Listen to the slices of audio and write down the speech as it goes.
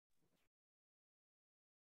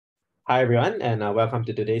Hi everyone, and welcome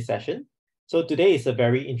to today's session. So today is a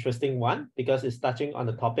very interesting one because it's touching on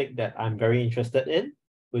the topic that I'm very interested in,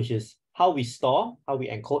 which is how we store, how we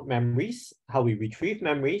encode memories, how we retrieve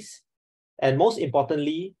memories, and most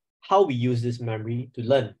importantly, how we use this memory to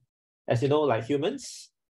learn. As you know, like humans,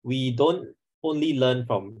 we don't only learn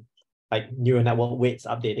from like neural network weights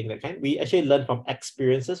updating that kind. We actually learn from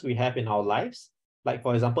experiences we have in our lives. Like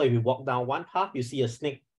for example, if you walk down one path, you see a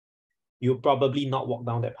snake, you'll probably not walk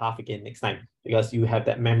down that path again next time because you have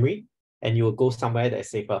that memory and you will go somewhere that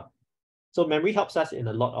is safer. So memory helps us in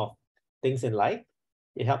a lot of things in life.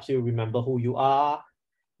 It helps you remember who you are,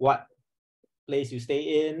 what place you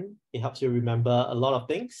stay in. It helps you remember a lot of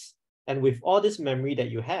things. And with all this memory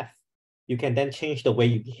that you have, you can then change the way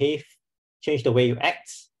you behave, change the way you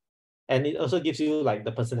act. And it also gives you like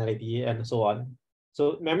the personality and so on.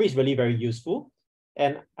 So memory is really very useful.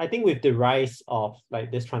 And I think with the rise of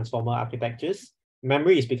like this transformer architectures,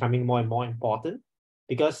 memory is becoming more and more important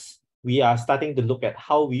because we are starting to look at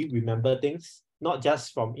how we remember things, not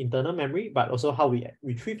just from internal memory, but also how we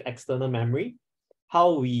retrieve external memory,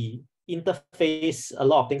 how we interface a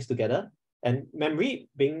lot of things together. And memory,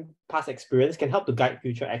 being past experience, can help to guide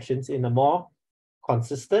future actions in a more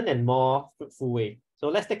consistent and more fruitful way. So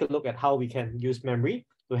let's take a look at how we can use memory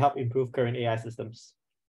to help improve current AI systems.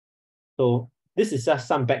 So this is just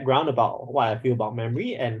some background about what I feel about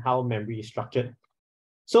memory and how memory is structured.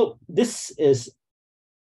 So this is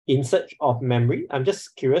In Search of Memory. I'm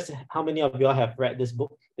just curious how many of you all have read this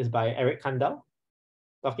book. It's by Eric Kandel,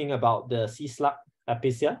 talking about the sea slug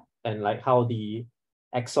aplysia and like how the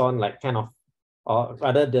axon or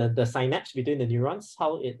rather the synapse between the neurons,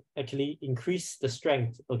 how it actually increase the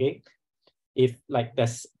strength, okay? If like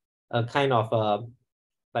there's a kind of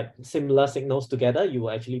like similar signals together, you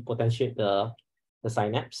will actually potentiate the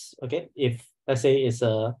synapse, okay? If let's say it's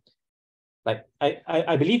a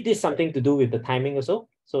I believe this is something to do with the timing also.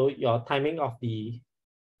 So your timing of the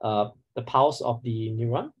pulse of the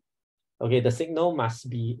neuron, okay, the signal must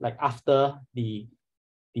be like after the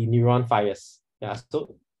neuron fires. Yeah,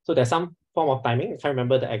 so there's some form of timing. I can't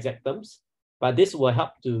remember the exact terms, but this will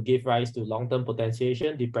help to give rise to long-term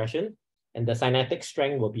potentiation, depression, and the synaptic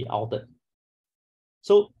strength will be altered.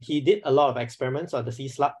 So he did a lot of experiments on the sea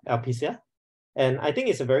slug aplysia, and I think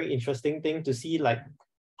it's a very interesting thing to see like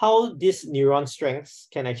how these neuron strengths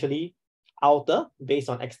can actually alter based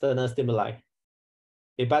on external stimuli.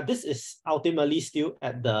 Okay, but this is ultimately still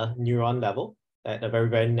at the neuron level, at a very,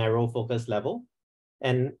 very narrow focus level.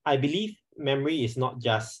 And I believe memory is not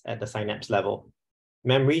just at the synapse level.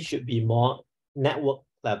 Memory should be more network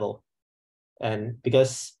level. And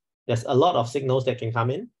because there's a lot of signals that can come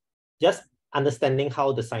in, just understanding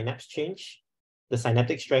how the synapse change, the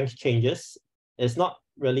synaptic strength changes, is not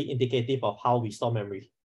really indicative of how we store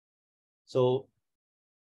memory. So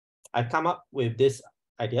I've come up with this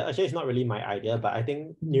idea. Actually, it's not really my idea, but I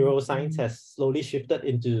think neuroscience has slowly shifted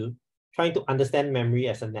into trying to understand memory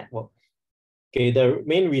as a network. Okay, the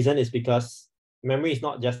main reason is because memory is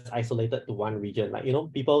not just isolated to one region. Like, you know,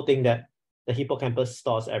 people think that the hippocampus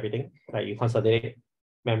stores everything. Like you consolidate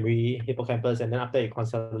memory, hippocampus, and then after you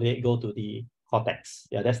consolidate, go to the cortex.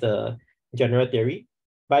 Yeah, that's the general theory.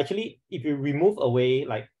 But actually, if you remove away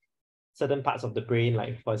like certain parts of the brain,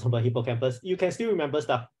 like for example, hippocampus, you can still remember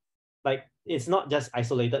stuff. Like it's not just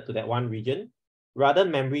isolated to that one region. Rather,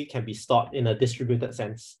 memory can be stored in a distributed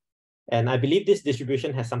sense. And I believe this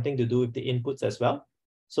distribution has something to do with the inputs as well.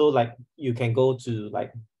 So like you can go to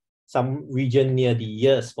like some region near the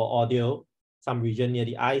ears for audio, some region near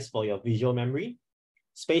the eyes for your visual memory.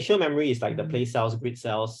 Spatial memory is like the place cells, grid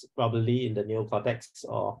cells, probably in the neocortex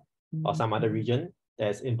or some other region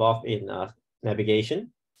that's involved in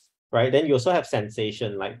navigation, right? Then you also have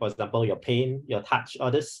sensation, like for example, your pain, your touch,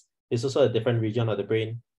 all this is also a different region of the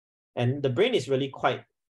brain. And the brain is really quite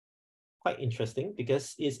interesting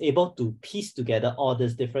because it's able to piece together all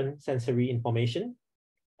this different sensory information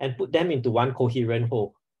and put them into one coherent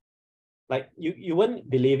whole. Like you wouldn't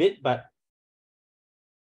believe it, but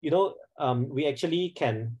you know, we actually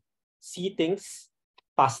can see things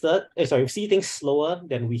faster. See things slower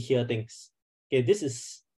than we hear things. Okay, this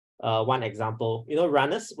is one example. You know,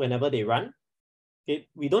 runners, whenever they run, okay,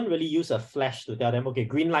 we don't really use a flash to tell them, okay,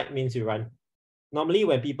 green light means you run. Normally,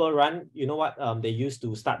 when people run, you know what they use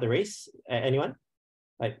to start the race? Anyone?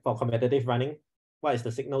 Like for competitive running, what is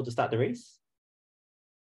the signal to start the race?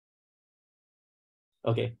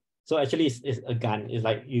 Okay, so actually it's a gun. It's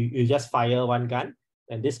like you just fire one gun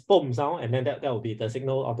and this boom sound, and then that will be the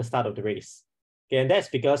signal of the start of the race. Okay, and that's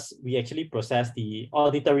because we actually process the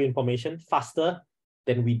auditory information faster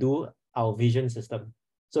than we do our vision system.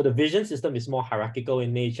 So the vision system is more hierarchical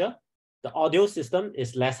in nature, The audio system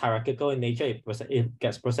is less hierarchical in nature. It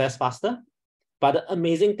gets processed faster. But the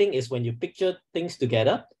amazing thing is when you picture things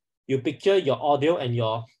together, you picture your audio and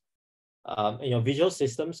your visual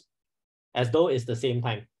systems as though it's the same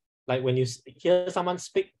time. Like when you hear someone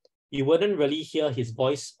speak, you wouldn't really hear his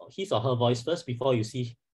or her voice first before you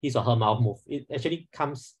see his or her mouth move. It actually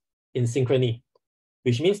comes in synchrony,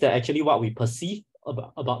 which means that actually what we perceive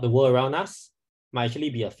about the world around us might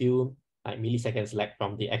actually be a few like milliseconds lag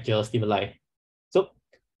from the actual stimuli. So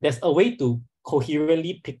there's a way to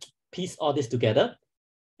coherently piece all this together.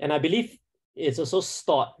 And I believe it's also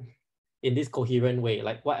stored in this coherent way.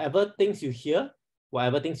 Like whatever things you hear,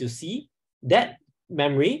 whatever things you see, that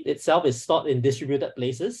memory itself is stored in distributed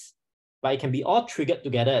places, but it can be all triggered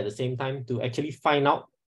together at the same time to actually find out,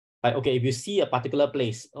 like, okay, if you see a particular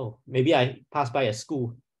place, oh, maybe I passed by a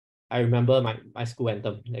school, I remember my school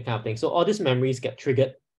anthem, that kind of thing. So all these memories get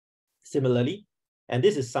triggered similarly. And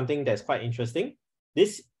this is something that's quite interesting.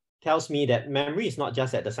 This tells me that memory is not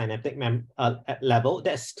just at the synaptic level.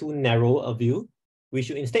 That's too narrow a view. We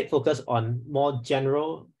should instead focus on more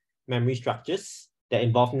general memory structures that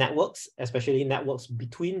involve networks, especially networks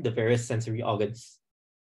between the various sensory organs.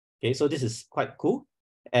 Okay, so this is quite cool.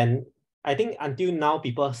 And I think until now,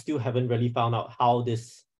 people still haven't really found out how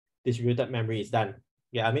this distributed memory is done.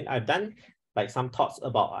 Yeah, I mean, I've done like some thoughts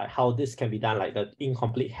about how this can be done, like the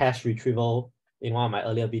incomplete hash retrieval in one of my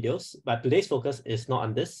earlier videos, but today's focus is not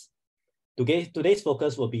on this. Today's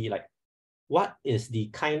focus will be like, what is the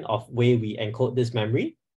kind of way we encode this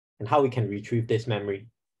memory and how we can retrieve this memory.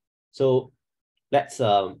 So let's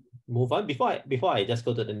move on. Before I just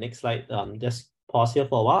go to the next slide, just pause here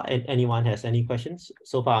for a while. And anyone has any questions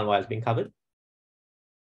so far on what has been covered?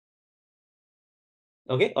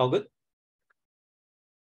 Okay, all good.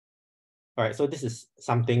 All right, so this is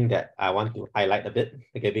something that I want to highlight a bit,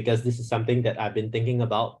 okay, because this is something that I've been thinking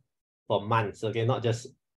about for months, okay, not just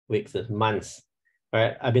weeks, it's months. All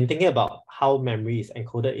right, I've been thinking about how memory is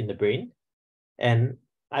encoded in the brain, and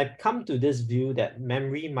I've come to this view that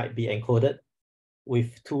memory might be encoded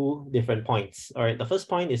with two different points. All right, the first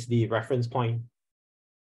point is the reference point,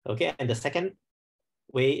 okay, and the second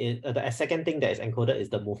way is the second thing that is encoded is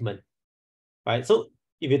the movement. All right, so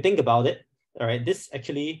if you think about it, all right, this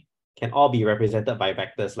actually can all be represented by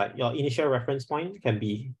vectors. Like your initial reference point can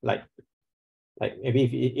be like maybe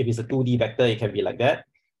if it's a 2D vector, it can be like that.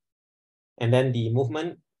 And then the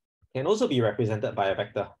movement can also be represented by a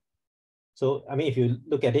vector. So, I mean, if you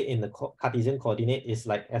look at it in the Cartesian coordinate, it's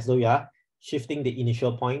like as though you are shifting the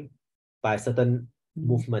initial point by a certain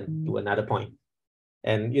movement to another point.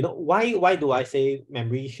 And you know, why do I say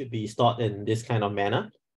memory should be stored in this kind of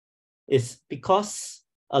manner? It's because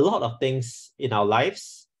a lot of things in our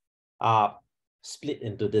lives are split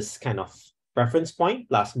into this kind of reference point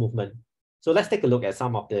plus movement. So let's take a look at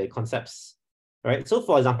some of the concepts. All right. So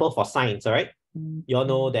for example, for science, all right, you all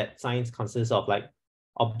know that science consists of like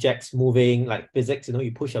objects moving, like physics, you know,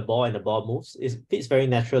 you push a ball and the ball moves. It fits very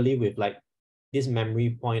naturally with like this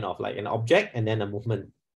memory point of like an object and then a movement,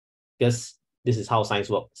 because this is how science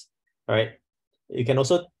works. All right. You can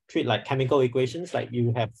also treat like chemical equations, like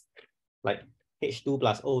you have like H2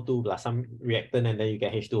 plus O2 plus some reactant and then you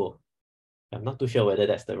get H2O. I'm not too sure whether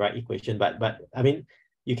that's the right equation, but I mean,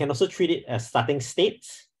 you can also treat it as starting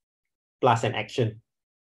states plus an action.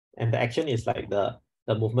 And the action is like the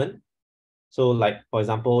movement. So like, for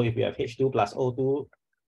example, if we have H2 plus O2,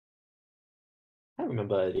 I don't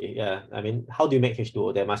remember. Yeah, I mean, how do you make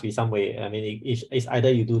H2O? There must be some way. I mean, it's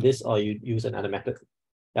either you do this or you use another method.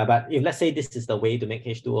 Yeah, but if let's say this is the way to make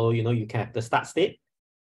H2O, you know, you can have the start state,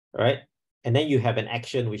 right? And then you have an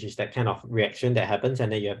action, which is that kind of reaction that happens,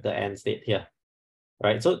 and then you have the end state here,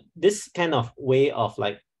 right? So this kind of way of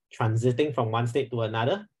like transiting from one state to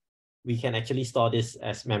another, we can actually store this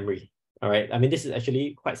as memory, all right? I mean, this is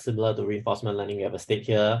actually quite similar to reinforcement learning. You have a state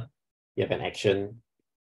here, you have an action,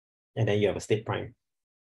 and then you have a state prime,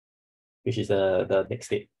 which is the next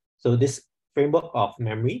state. So this framework of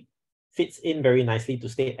memory fits in very nicely to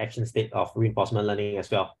state, action, state of reinforcement learning as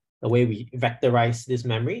well. The way we vectorize this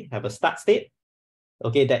memory, have a start state.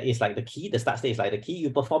 Okay, that is like the key. The start state is like the key.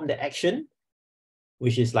 You perform the action,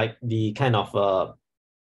 which is like the kind of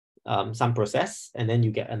some process, and then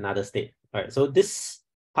you get another state. All right, so this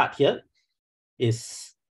part here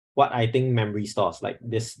is what I think memory stores, like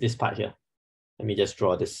this part here. Let me just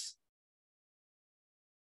draw this.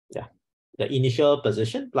 Yeah, the initial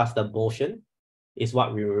position plus the motion is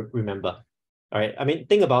what we remember. All right, I mean,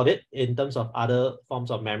 think about it in terms of other forms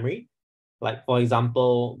of memory. Like for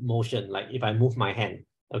example, motion, like if I move my hand,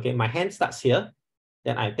 okay, my hand starts here,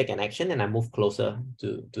 then I take an action and I move closer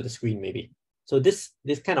to the screen maybe. So this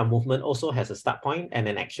kind of movement also has a start point and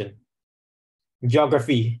an action.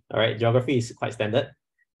 Geography, all right, geography is quite standard.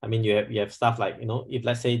 I mean, you have stuff like, if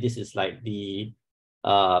let's say this is like the,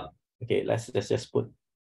 okay, let's just put,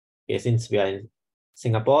 okay, since we are in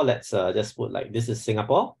Singapore, let's just put like this is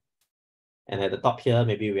Singapore. And at the top here,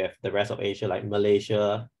 maybe we have the rest of Asia, like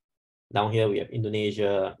Malaysia. Down here, we have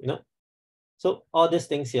Indonesia, So all these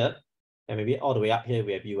things here, and maybe all the way up here,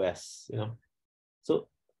 we have US, So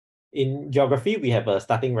in geography, we have a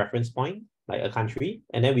starting reference point, like a country,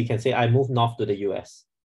 and then we can say, I move north to the US,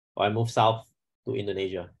 or I move south to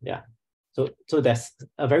Indonesia. Yeah. So there's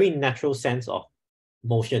a very natural sense of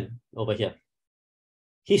motion over here.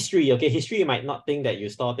 History, okay, history, you might not think that you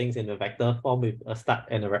store things in a vector form with a start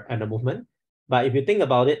and a movement. But if you think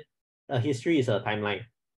about it, a history is a timeline.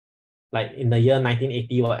 Like in the year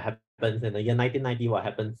 1980, what happens? In the year 1990, what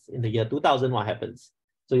happens? In the year 2000, what happens?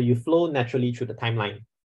 So you flow naturally through the timeline.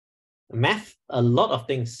 Math, a lot of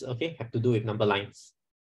things, okay, have to do with number lines,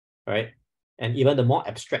 right? And even the more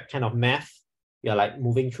abstract kind of math, you're like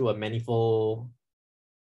moving through a manifold.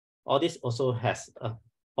 All this also has a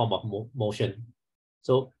form of motion.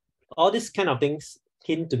 So all these kind of things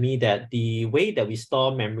hint to me that the way that we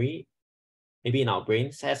store memory, maybe in our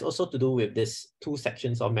brains, has also to do with these two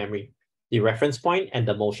sections of memory, the reference point and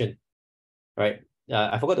the motion, right?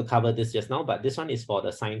 I forgot to cover this just now, but this one is for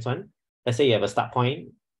the science one. Let's say you have a start point,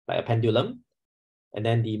 like a pendulum, and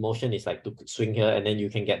then the motion is like to swing here, and then you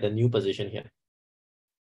can get the new position here.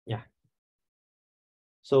 Yeah.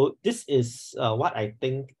 So this is what I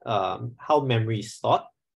think how memory is stored,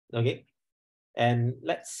 okay? And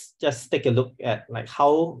let's just take a look at like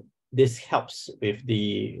how this helps with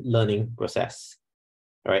the learning process.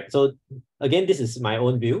 All right, so again, this is my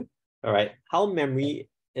own view. All right, how memory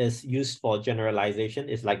is used for generalization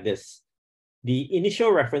is like this. The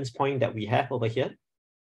initial reference point that we have over here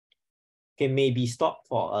can maybe stored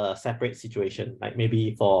for a separate situation, like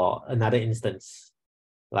maybe for another instance.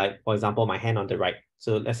 Like, for example, my hand on the right.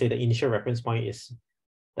 So let's say the initial reference point is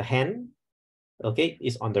the hand, okay,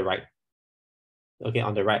 is on the right. Okay,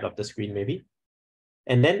 on the right of the screen maybe.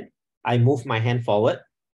 And then I move my hand forward,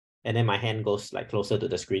 and then my hand goes like closer to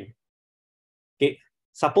the screen. Okay,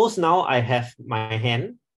 suppose now I have my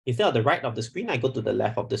hand, instead of the right of the screen, I go to the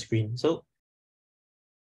left of the screen. So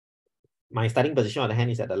my starting position of the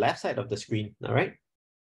hand is at the left side of the screen, all right?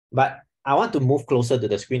 But I want to move closer to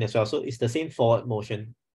the screen as well. So it's the same forward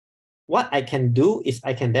motion. What I can do is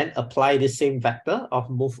I can then apply this same vector of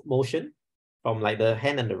motion from like the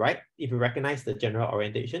hand and the right. If you recognize the general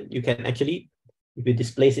orientation, you can actually, if you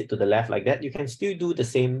displace it to the left like that, you can still do the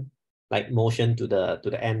same like motion to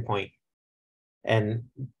the end point. And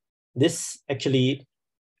this actually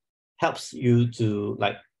helps you to,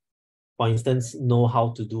 like, for instance, know how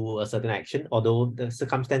to do a certain action, although the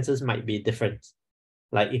circumstances might be different.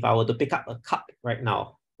 Like if I were to pick up a cup right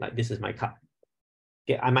now, like this is my cup.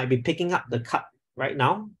 Okay, I might be picking up the cup right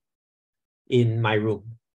now in my room.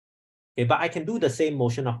 Okay, but I can do the same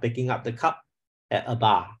motion of picking up the cup at a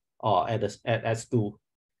bar or at school.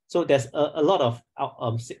 So there's a lot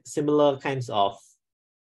of similar kinds of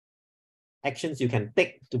actions you can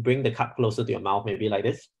take to bring the cup closer to your mouth, maybe like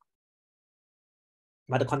this.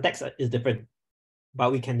 But the context is different.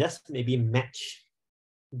 But we can just maybe match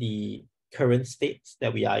the current states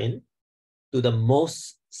that we are in to the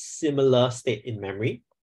most similar state in memory.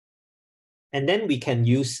 And then we can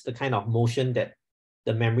use the kind of motion that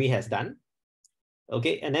the memory has done.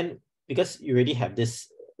 Okay, and then because you already have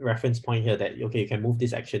this reference point here that, okay, you can move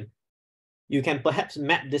this action, you can perhaps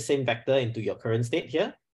map this same vector into your current state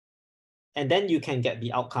here, and then you can get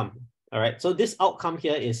the outcome. All right, so this outcome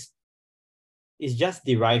here is just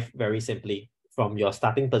derived very simply from your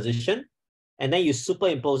starting position, and then you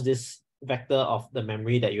superimpose this vector of the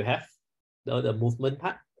memory that you have, the movement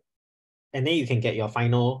part, and then you can get your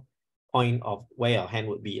final point of where your hand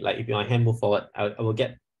would be. Like if your hand move forward, I will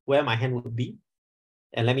get where my hand would be.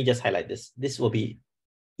 And let me just highlight this. This will be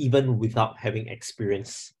even without having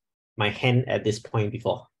experienced my hand at this point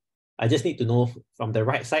before. I just need to know from the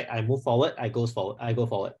right side, I move forward, I go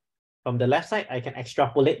forward. From the left side, I can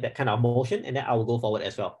extrapolate that kind of motion, and then I will go forward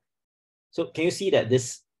as well. So can you see that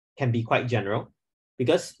this can be quite general?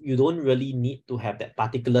 Because you don't really need to have that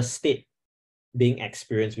particular state being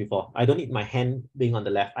experienced before. I don't need my hand being on the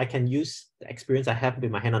left. I can use the experience I have with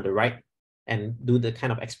my hand on the right and do the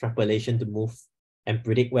kind of extrapolation to move and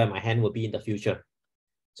predict where my hand will be in the future.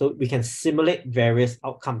 So we can simulate various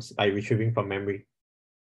outcomes by retrieving from memory.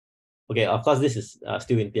 Okay, of course, this is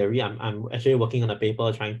still in theory. I'm actually working on a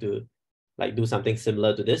paper trying to like do something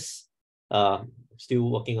similar to this. Still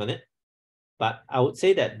working on it. But I would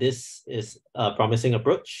say that this is a promising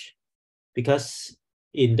approach because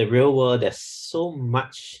in the real world, there's so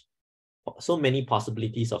much so many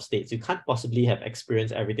possibilities of states. You can't possibly have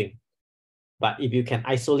experienced everything. But if you can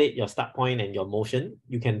isolate your start point and your motion,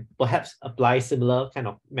 you can perhaps apply similar kind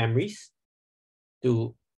of memories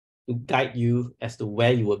to guide you as to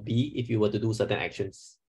where you would be if you were to do certain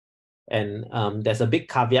actions. And there's a big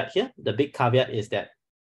caveat here. The big caveat is that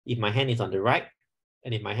if my hand is on the right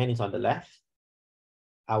and if my hand is on the left,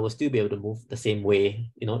 I will still be able to move the same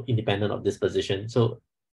way, independent of this position. So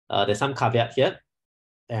there's some caveat here.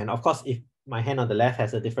 And of course, if my hand on the left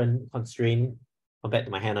has a different constraint compared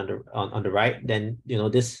to my hand on the right, then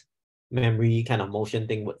this memory kind of motion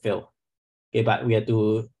thing would fail. Okay, but we have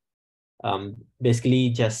to basically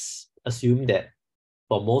just assume that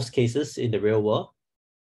for most cases in the real world,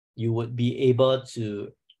 you would be able to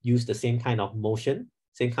use the same kind of motion,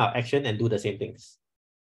 same kind of action, and do the same things.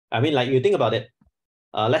 I mean, like, you think about it,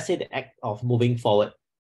 let's say the act of moving forward.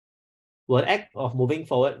 Will an act of moving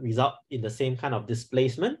forward result in the same kind of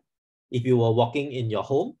displacement if you were walking in your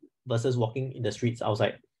home versus walking in the streets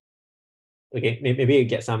outside? Okay, maybe you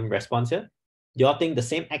get some response here. Do you think the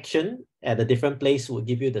same action at a different place would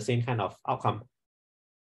give you the same kind of outcome?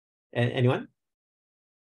 Anyone?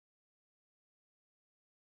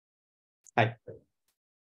 Hi.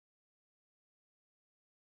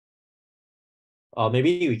 Or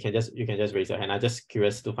maybe you can just raise your hand. I'm just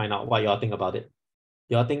curious to find out what y'all think about it.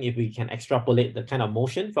 Do y'all think if we can extrapolate the kind of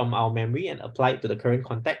motion from our memory and apply it to the current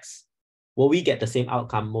context, will we get the same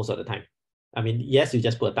outcome most of the time? I mean, yes, you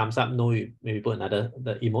just put a thumbs up. No, you maybe put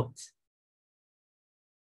the emotes.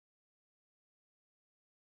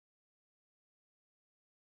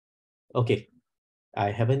 Okay,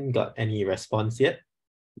 I haven't got any response yet.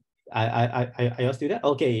 Are you still there?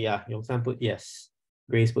 Okay, yeah, Yongsan put yes.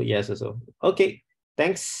 Grace put yes also. Okay,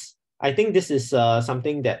 thanks. I think this is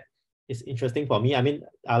something that is interesting for me. I mean,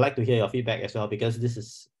 I'd like to hear your feedback as well, because this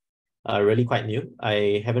is really quite new.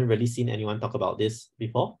 I haven't really seen anyone talk about this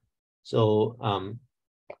before. So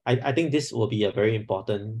I think this will be a very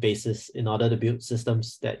important basis in order to build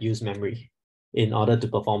systems that use memory in order to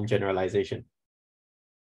perform generalization.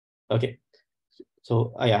 Okay,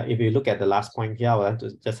 so yeah, if you look at the last point here, I want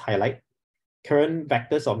to just highlight current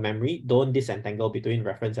vectors of memory don't disentangle between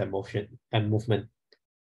reference and motion and movement.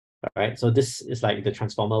 All right, so this is like the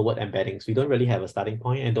transformer word embeddings. We don't really have a starting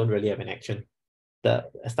point and don't really have an action. The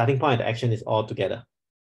starting point and the action is all together.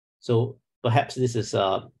 So perhaps this is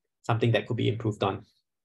something that could be improved on.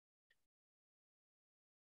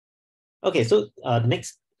 Okay, so the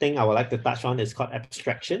next thing I would like to touch on is called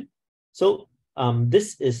abstraction. So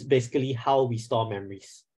this is basically how we store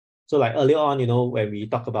memories. So like earlier on, when we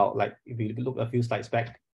talk about, like, if you look a few slides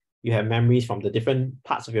back, you have memories from the different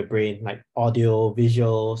parts of your brain, like audio,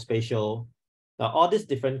 visual, spatial. Now, all these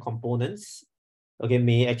different components, okay,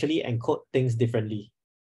 may actually encode things differently.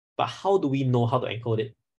 But how do we know how to encode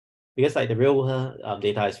it? Because like the real world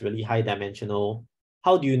data is really high dimensional.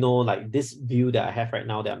 How do you know, like, this view that I have right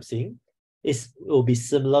now that I'm seeing will be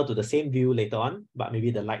similar to the same view later on, but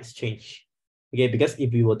maybe the lights change. Okay, because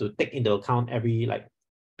if we were to take into account every like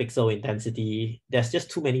pixel intensity, there's just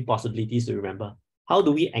too many possibilities to remember. How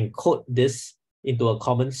do we encode this into a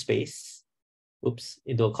common space?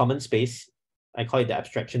 Into a common space. I call it the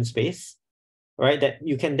abstraction space, right? That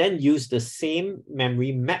you can then use the same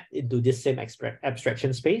memory map into this same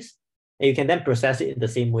abstraction space, and you can then process it in the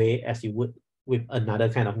same way as you would with another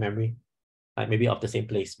kind of memory, like maybe of the same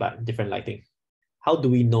place, but different lighting. How do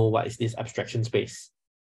we know what is this abstraction space?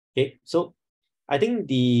 Okay, so I think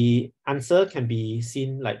the answer can be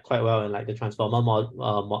seen like quite well in like the transformer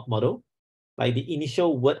model. Like the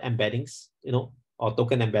initial word embeddings, or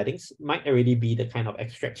token embeddings might already be the kind of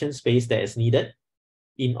abstraction space that is needed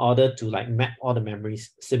in order to like map all the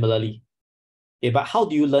memories similarly. Okay, but how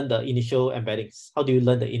do you learn the initial embeddings? How do you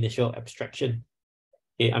learn the initial abstraction?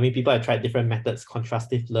 Okay, I mean, people have tried different methods,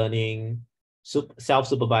 contrastive learning,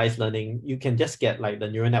 self-supervised learning. You can just get like the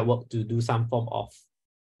neural network to do some form of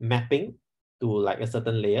mapping to like a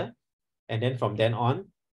certain layer, and then from then on,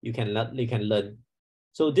 you can learn.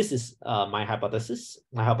 So this is my hypothesis.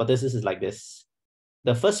 My hypothesis is like this.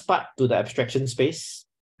 The first part to the abstraction space,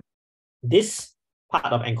 this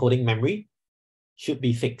part of encoding memory should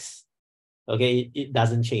be fixed. Okay, it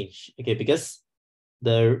doesn't change. Okay, because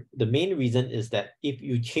the main reason is that if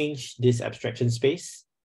you change this abstraction space,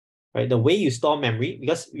 right, the way you store memory,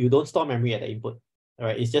 because you don't store memory at the input, all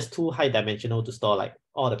right, it's just too high dimensional to store like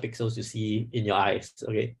all the pixels you see in your eyes.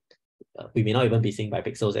 Okay, we may not even be seeing by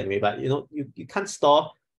pixels anyway, but you can't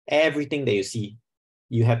store everything that you see.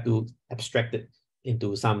 You have to abstract it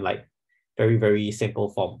into some like very, very simple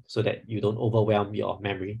form so that you don't overwhelm your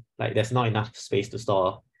memory. Like there's not enough space to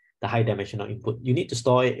store the high dimensional input. You need to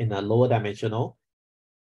store it in a lower dimensional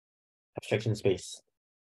abstraction space.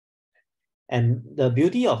 And the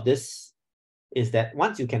beauty of this is that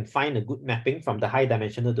once you can find a good mapping from the high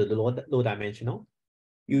dimensional to the low dimensional,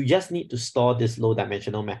 you just need to store this low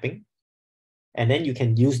dimensional mapping. And then you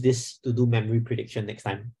can use this to do memory prediction next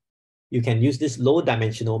time. You can use this low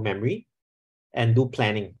dimensional memory and do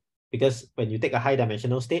planning. Because when you take a high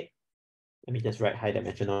dimensional state, let me just write high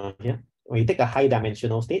dimensional here. When you take a high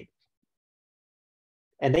dimensional state,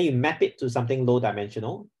 and then you map it to something low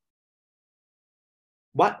dimensional,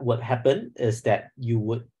 what would happen is that you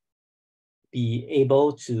would be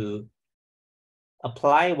able to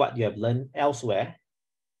apply what you have learned elsewhere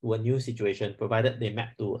to a new situation, provided they map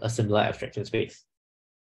to a similar abstraction space.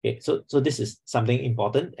 Okay, so this is something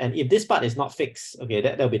important. And if this part is not fixed, okay,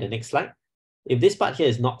 that'll be the next slide. If this part here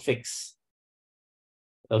is not fixed,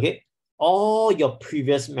 okay, all your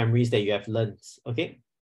previous memories that you have learned, okay,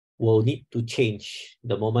 will need to change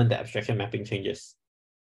the moment the abstraction mapping changes.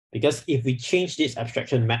 Because if we change this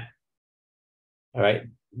abstraction map, all right,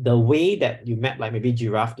 the way that you map like maybe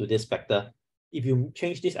giraffe to this vector, if you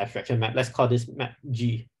change this abstraction map, let's call this map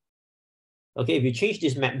G. Okay, if you change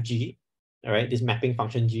this map G, all right, this mapping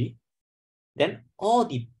function G, then all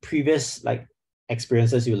the previous like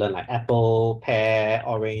experiences you learn, like apple, pear,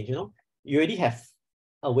 orange, you know, you already have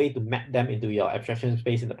a way to map them into your abstraction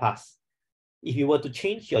space in the past. If you were to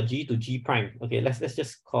change your G to G prime, okay, let's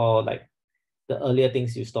just call like the earlier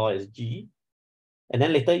things you store as G, and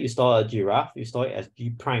then later you store a giraffe, you store it as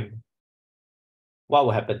G prime. What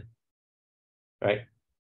will happen? Right?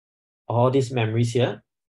 All these memories here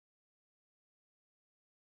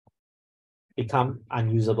become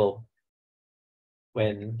unusable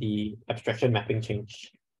when the abstraction mapping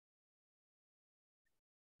change.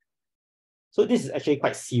 So this is actually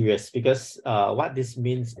quite serious because what this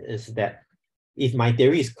means is that if my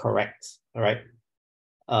theory is correct, all right,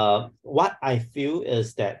 what I feel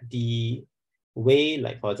is that the way,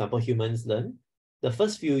 like for example, humans learn, the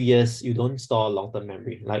first few years, you don't store long-term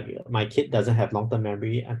memory. Like my kid doesn't have long-term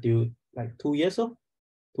memory until like 2 years old,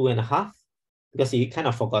 2.5, because he kind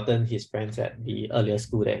of forgotten his friends at the earlier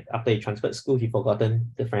school there. After he transferred school, he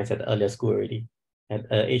forgotten the friends at the earlier school already at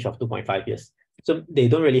the age of 2.5 years. So they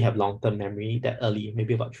don't really have long-term memory that early.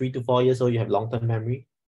 Maybe about 3 to 4 years old, you have long-term memory.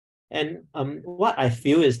 And what I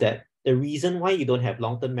feel is that the reason why you don't have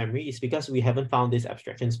long-term memory is because we haven't found this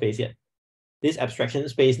abstraction space yet. This abstraction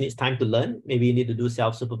space needs time to learn. Maybe you need to do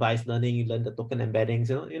self-supervised learning. You learn the token embeddings,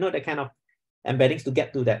 you know that kind of embeddings to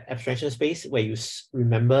get to that abstraction space where you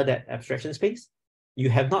remember that abstraction space. You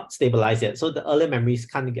have not stabilized yet. So the earlier memories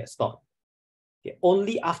can't get stored. Okay.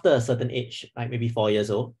 Only after a certain age, like maybe 4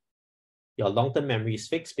 years old, your long-term memory is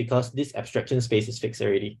fixed because this abstraction space is fixed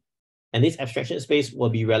already. And this abstraction space will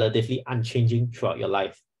be relatively unchanging throughout your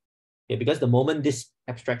life. Okay, because the moment this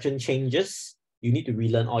abstraction changes, you need to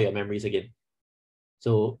relearn all your memories again.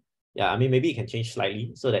 So yeah, I mean, maybe it can change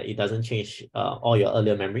slightly so that it doesn't change all your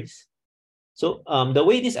earlier memories. So the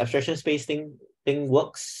way this abstraction space thing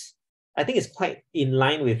works, I think it's quite in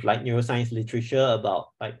line with like neuroscience literature about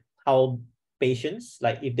like how patients,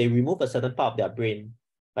 like if they remove a certain part of their brain,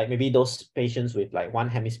 like maybe those patients with like one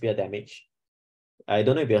hemisphere damage, I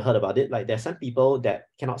don't know if you heard about it. Like there's some people that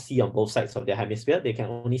cannot see on both sides of their hemisphere. They can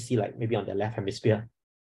only see like maybe on their left hemisphere.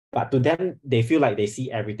 But to them, they feel like they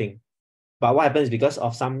see everything. But what happens is because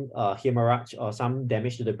of some hemorrhage or some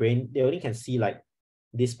damage to the brain, they only can see like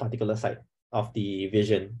this particular side of the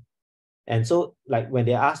vision. And so like when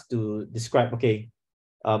they're asked to describe, okay,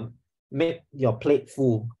 make your plate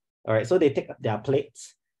full. All right, so they take their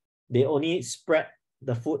plates, they only spread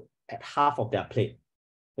the food at half of their plate.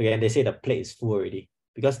 Okay, and they say the plate is full already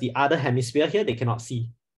because the other hemisphere here, they cannot see.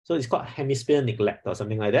 So it's called hemisphere neglect or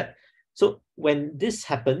something like that. So when this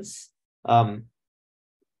happens,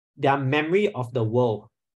 their memory of the world,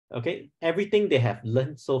 okay, everything they have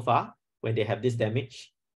learned so far, when they have this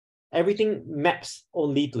damage, everything maps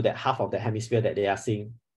only to that half of the hemisphere that they are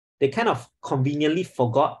seeing. They kind of conveniently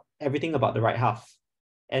forgot everything about the right half.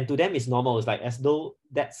 And to them, it's normal. It's like as though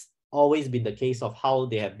that's always been the case of how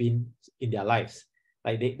they have been in their lives.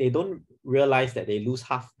 Like they don't realize that they lose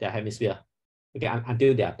half their hemisphere, okay,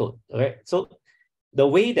 until they are told. Okay, so the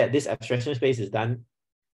way that this abstraction space is done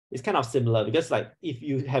is kind of similar because like if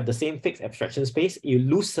you have the same fixed abstraction space, you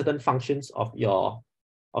lose certain functions of your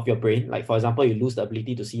brain. Like for example, you lose the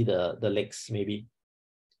ability to see the legs maybe.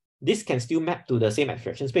 This can still map to the same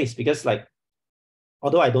abstraction space because like,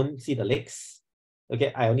 although I don't see the legs,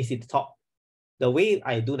 okay, I only see the top. The way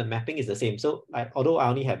I do the mapping is the same. So like, although I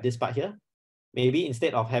only have this part here, maybe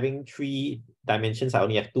instead of having 3 dimensions, I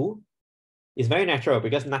only have 2. It's very natural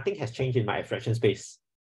because nothing has changed in my abstraction space.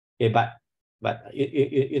 Okay, but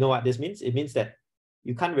you know what this means? It means that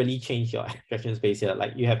you can't really change your abstraction space here.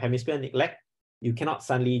 Like you have hemisphere neglect, you cannot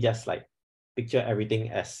suddenly just like picture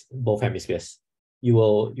everything as both hemispheres. You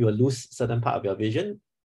will lose certain part of your vision,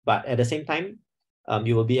 but at the same time,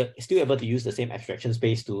 you will be still able to use the same abstraction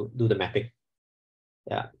space to do the mapping.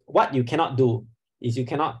 Yeah. What you cannot do is you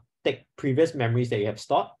cannot take previous memories that you have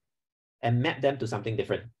stored and map them to something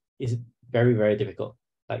different. It's very, very difficult.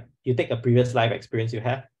 Like you take a previous life experience you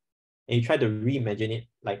have and you try to reimagine it,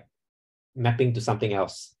 like mapping to something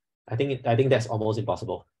else. I think that's almost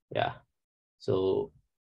impossible. Yeah. So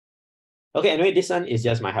okay, anyway, this one is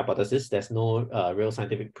just my hypothesis. There's no real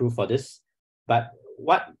scientific proof for this. But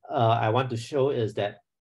what I want to show is that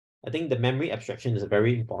I think the memory abstraction is a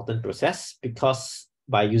very important process, because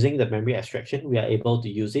by using the memory abstraction, we are able to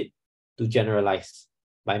use it to generalize.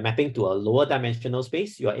 By mapping to a lower dimensional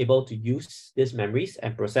space, you are able to use these memories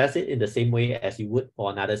and process it in the same way as you would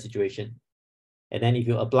for another situation. And then if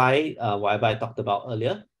you apply whatever I talked about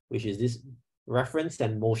earlier, which is this reference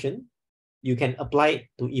and motion, you can apply it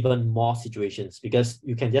to even more situations, because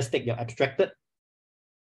you can just take your abstracted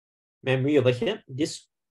memory over here. This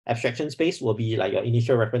abstraction space will be like your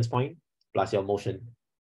initial reference point plus your motion.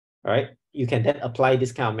 All right. You can then apply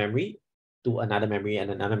this kind of memory to another memory and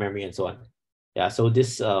another memory and so on. Yeah. So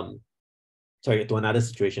this, to another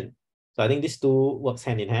situation. So I think these two works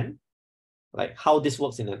hand in hand. Like how this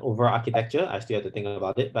works in an overall architecture, I still have to think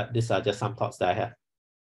about it, but these are just some thoughts that I have.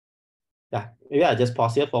 Yeah, maybe I'll just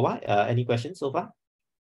pause here for a while. Any questions so far?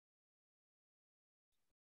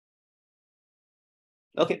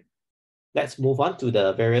 Okay, let's move on to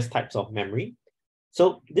the various types of memory.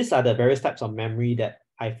 So these are the various types of memory that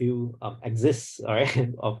I feel exists. All right.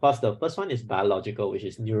 Of course, the first one is biological, which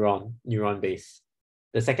is neuron based.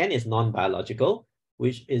 The second is non-biological,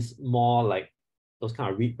 which is more like those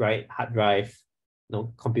kind of read-write, hard drive,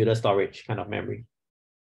 computer storage kind of memory.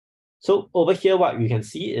 So over here, what we can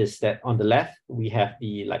see is that on the left, we have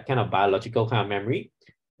the like kind of biological kind of memory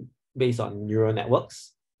based on neural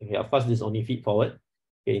networks. Okay, of course, this only feed forward.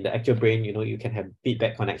 Okay, in the actual brain, you can have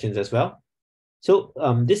feedback connections as well. So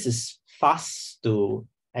this is fast to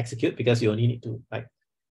execute, because you only need to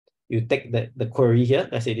you take the query here.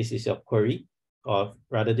 Let's say this is your query, or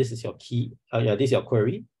rather this is your key. This is your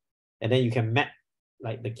query. And then you can map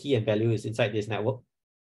like the key and value is inside this network.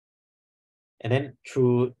 And then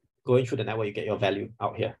through going through the network, you get your value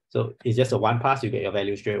out here. So it's just a one pass, you get your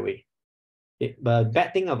value straight away. But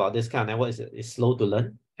bad thing about this kind of network is it's slow to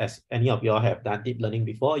learn. As any of y'all have done deep learning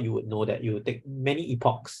before, you would know that you would take many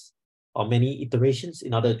epochs or many iterations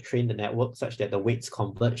in order to train the network such that the weights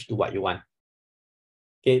converge to what you want.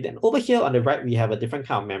 Okay, then over here on the right, we have a different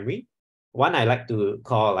kind of memory. One I like to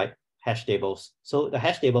call like hash tables. So the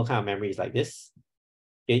hash table kind of memory is like this.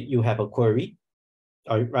 Okay, you have a query,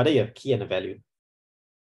 or rather you have key and a value.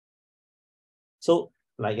 So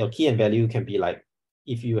like your key and value can be like,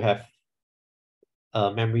 if you have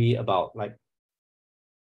a memory about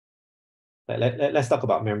let's talk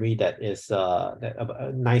about memory that is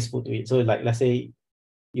nice food to eat. So like, let's say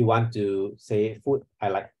you want to say food I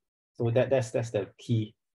like. So that's the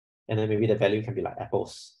key. And then maybe the value can be like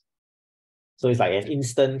apples. So it's like an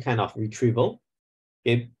instant kind of retrieval.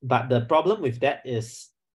 Okay, but the problem with that is,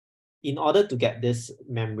 in order to get this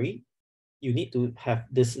memory, you need to have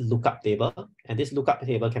this lookup table, and this lookup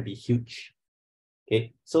table can be huge.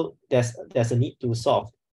 Okay, so there's a need to sort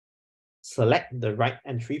of select the right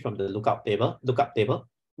entry from the lookup table,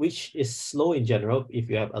 which is slow in general if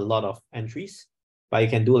you have a lot of entries, but you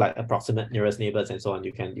can do like approximate nearest neighbors and so on.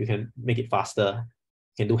 You can make it faster.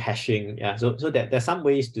 You can do hashing. Yeah, so there's some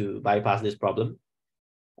ways to bypass this problem.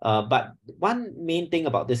 But one main thing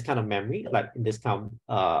about this kind of memory, like in this kind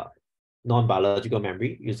of non-biological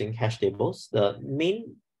memory using hash tables, the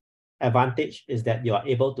main advantage is that you are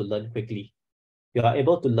able to learn quickly. You are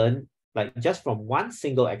able to learn like just from one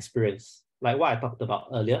single experience, like what I talked about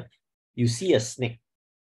earlier. You see a snake,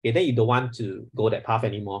 okay, then you don't want to go that path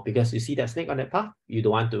anymore, because you see that snake on that path, you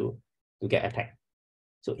don't want to get attacked.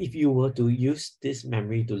 So if you were to use this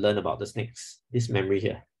memory to learn about the snakes, this memory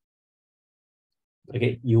here,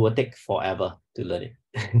 okay, you will take forever to learn it.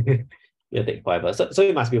 You'll take forever. So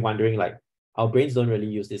you must be wondering, like, our brains don't really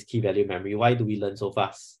use this key value memory. Why do we learn so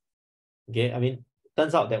fast? Okay, I mean,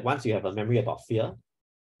 turns out that once you have a memory about fear,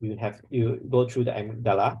 you go through the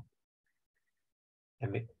amygdala.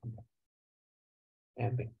 Amygdala.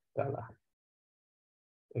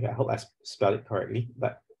 Okay, I hope I spelled it correctly.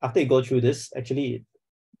 But after you go through this, actually,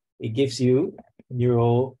 it gives you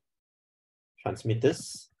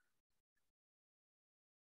neurotransmitters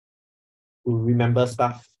to remember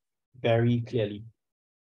stuff very clearly.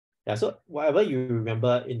 Yeah, so whatever you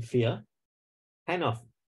remember in fear kind of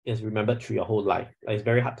is remembered through your whole life. Like, it's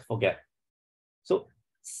very hard to forget. So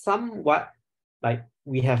somewhat like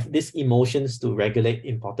we have these emotions to regulate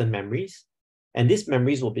important memories, and these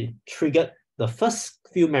memories will be triggered the first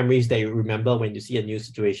few memories that you remember when you see a new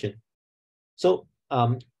situation. So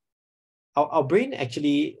our brain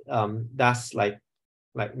actually does like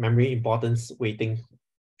memory importance weighting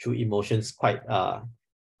through emotions quite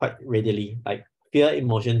readily. Like fear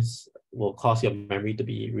emotions will cause your memory to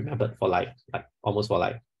be remembered for life, like almost for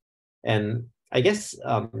life. And I guess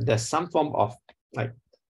there's some form of like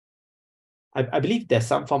I believe there's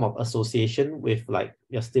some form of association with like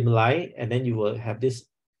your stimuli, and then you will have this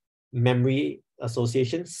memory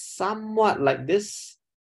association somewhat like this.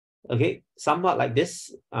 Okay, somewhat like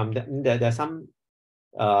this. There's some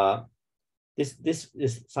this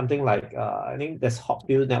is something like I think there's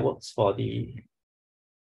Hopfield networks for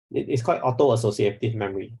it's quite auto-associative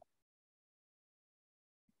memory.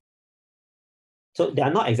 So they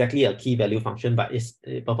are not exactly a key value function, but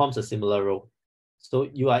it performs a similar role. So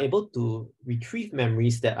you are able to retrieve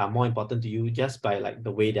memories that are more important to you just by like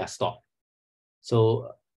the way they are stored.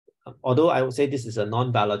 So although I would say this is a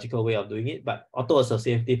non-biological way of doing it, but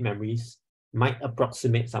auto-associative memories might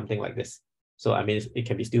approximate something like this. So I mean, it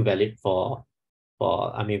can be still valid for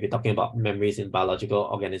I mean, we're talking about memories in biological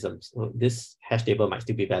organisms. So this hash table might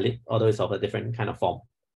still be valid, although it's of a different kind of form.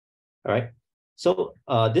 All right. So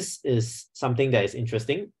this is something that is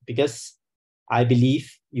interesting because I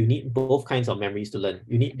believe you need both kinds of memories to learn.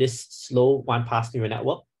 You need this slow one-pass neural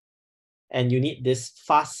network, and you need this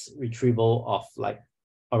fast retrieval of like,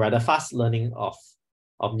 or rather fast learning of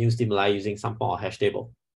new stimuli using some form of hash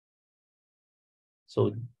table.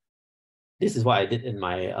 So this is what I did in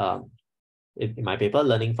my paper,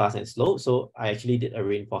 Learning Fast and Slow. So I actually did a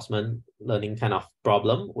reinforcement learning kind of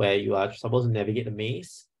problem where you are supposed to navigate a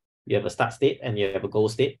maze. You have a start state and you have a goal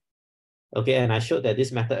state. Okay, and I showed that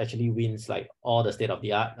this method actually wins like all the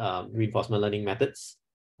state-of-the-art reinforcement learning methods.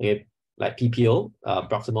 Okay, like PPO,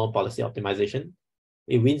 proximal policy optimization.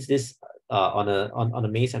 It wins this on a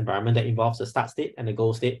maze environment that involves a start state and a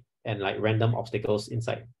goal state and like random obstacles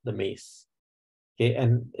inside the maze. Okay,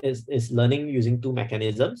 and it's learning using two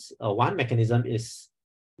mechanisms. One mechanism is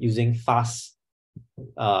using fast,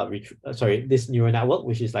 this neural network,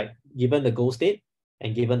 which is like given the goal state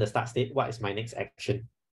and given the start state, what is my next action?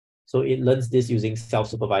 So it learns this using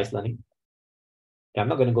self-supervised learning. Yeah, I'm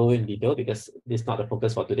not going to go in detail because this is not the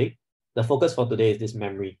focus for today. The focus for today is this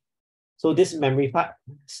memory. So this memory part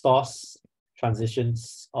stores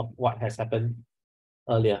transitions of what has happened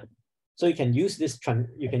earlier. So you can use this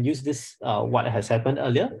what has happened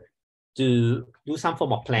earlier to do some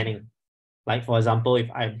form of planning. Like for example, if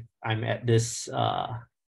I'm at this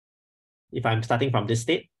if I'm starting from this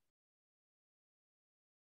state,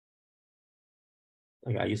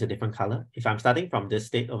 okay, I use a different color. If I'm starting from this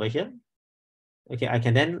state over here, okay, I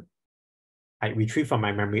can then retrieve from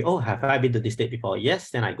my memory. Oh, have I been to this state before?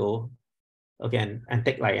 Yes, then I go, okay, and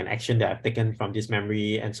take like an action that I've taken from this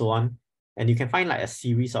memory and so on. And you can find like a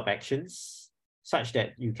series of actions such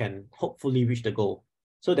that you can hopefully reach the goal.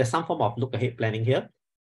 So there's some form of look ahead planning here.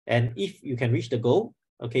 And if you can reach the goal,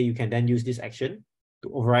 okay, you can then use this action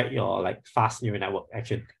to override your like fast neural network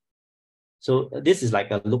action. So this is like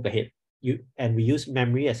a look ahead. And we use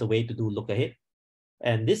memory as a way to do look ahead.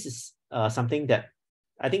 And this is something that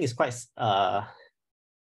I think is quite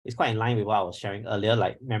in line with what I was sharing earlier.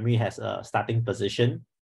 Like memory has a starting position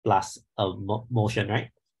plus a motion, right?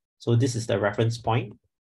 So this is the reference point,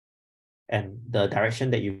 and the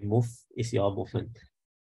direction that you move is your movement.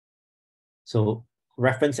 So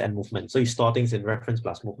reference and movement. So you store things in reference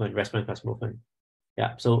plus movement, reference plus movement.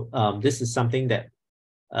 Yeah. So this is something that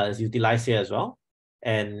is utilized here as well.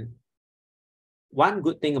 And one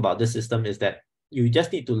good thing about this system is that you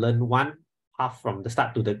just need to learn one path from the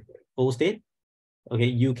start to the goal state. Okay,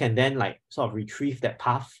 you can then like sort of retrieve that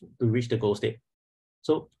path to reach the goal state.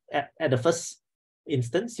 So at the first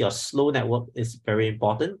instance, your slow network is very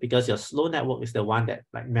important because your slow network is the one that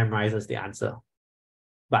like memorizes the answer.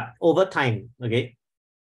 But over time, okay,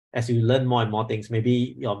 as you learn more and more things,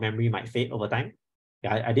 maybe your memory might fade over time.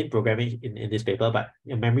 Yeah, I didn't program it in this paper, but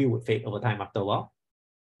your memory would fade over time after a while.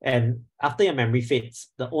 And after your memory fades,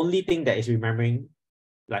 the only thing that is remembering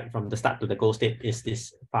like from the start to the goal state is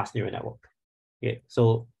this fast neural network. Okay,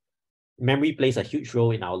 so memory plays a huge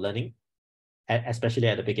role in our learning, especially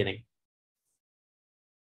at the beginning.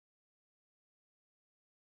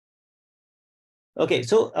 Okay,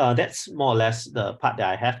 so that's more or less the part that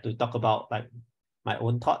I have to talk about, like my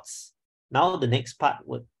own thoughts. Now the next part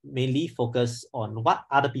would mainly focus on what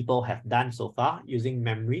other people have done so far using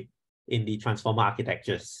memory in the transformer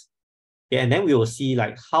architectures. Okay, and then we will see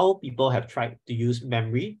like how people have tried to use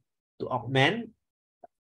memory to augment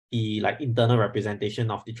the like internal representation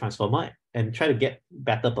of the transformer and try to get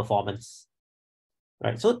better performance.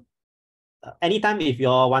 Right. So anytime if you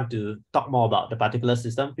all want to talk more about the particular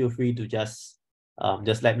system, feel free to just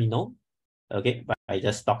let me know. Okay, by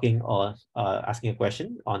just talking or asking a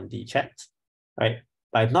question on the chat. Right.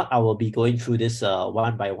 But if not, I will be going through this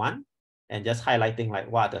one by one and just highlighting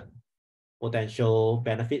like what are the potential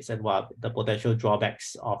benefits and what are the potential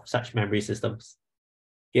drawbacks of such memory systems.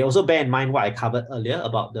 Okay, also bear in mind what I covered earlier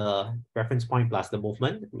about the reference point plus the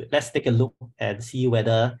movement. Let's take a look and see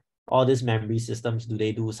whether all these memory systems, do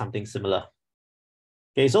they do something similar?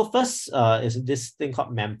 Okay, so first is this thing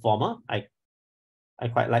called memformer. I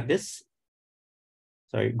quite like this.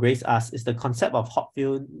 Sorry, Grace asks, is the concept of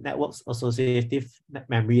Hopfield networks associative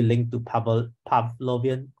memory linked to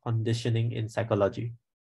Pavlovian conditioning in psychology?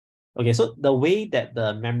 Okay, so the way that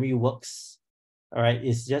the memory works, all right,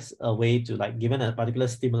 is just a way to like, given a particular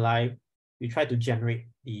stimuli, you try to generate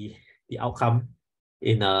the outcome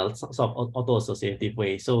in a sort of auto-associative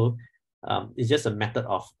way. So it's just a method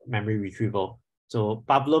of memory retrieval. So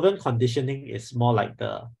Pavlovian conditioning is more like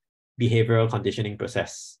the behavioral conditioning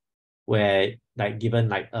process, where like given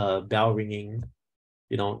like a bell ringing,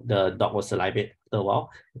 you know, the dog will salivate after a while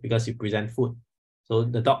because you present food. So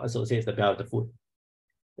the dog associates the bell with the food.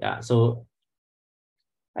 Yeah, so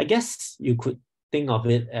I guess you could think of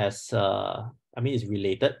it as, I mean, it's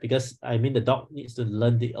related because I mean, the dog needs to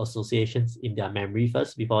learn the associations in their memory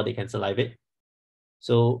first before they can salivate.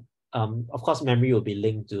 So of course, memory will be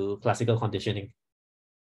linked to classical conditioning.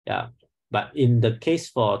 Yeah, but in the case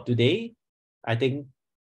for today, I think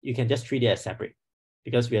you can just treat it as separate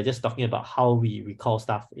because we are just talking about how we recall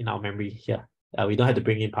stuff in our memory here. We don't have to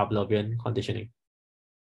bring in Pavlovian conditioning.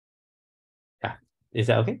 Yeah, is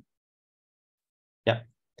that okay? Yeah.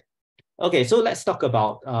 Okay, so let's talk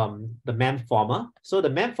about the memformer. So the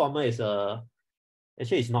memformer is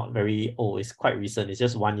actually it's not very old, it's quite recent, it's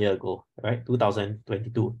just 1 year ago, right?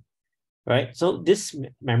 2022. Right? So this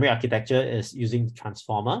memory architecture is using the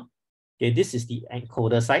transformer. Okay, this is the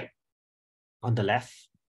encoder side on the left.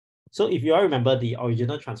 So if you all remember the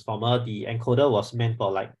original transformer, the encoder was meant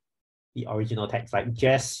for like the original text, like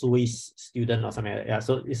Jess Swiss student or something like that. Yeah,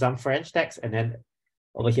 so it's some French text, and then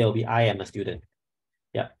over here will be I am a student.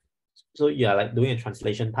 Yeah. So you're like doing a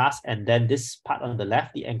translation task, and then this part on the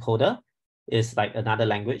left, the encoder, is like another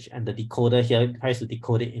language, and the decoder here tries to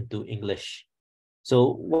decode it into English.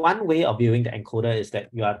 So one way of viewing the encoder is that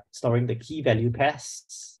you are storing the key value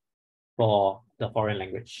pairs for the foreign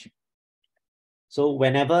language. So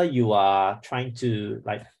whenever you are trying to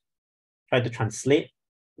like try to translate,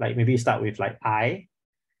 like maybe you start with like I,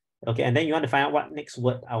 okay, and then you want to find out what next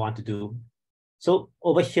word I want to do. So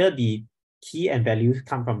over here, the key and values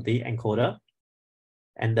come from the encoder,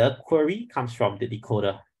 and the query comes from the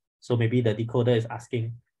decoder. So maybe the decoder is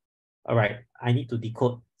asking, all right, I need to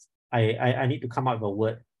decode, I need to come up with a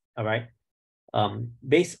word, all right,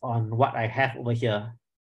 based on what I have over here,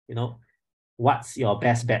 you know, what's your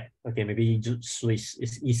best bet? Okay, maybe Swiss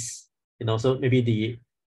is, you know, so maybe the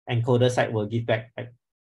encoder side will give back like,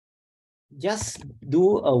 just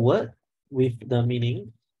do a word with the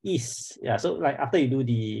meaning is. Yeah, so like after you do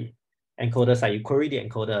the encoder side, you query the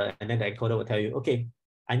encoder, and then the encoder will tell you, okay,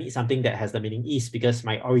 I need something that has the meaning is because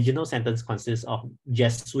my original sentence consists of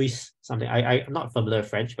just Swiss something. I'm not familiar with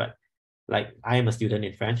French, but like I am a student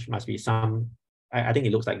in French, must be some, I think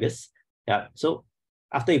it looks like this. Yeah, so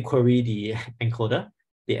after you query the encoder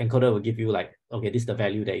will give you like, okay, this is the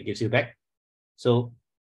value that it gives you back. So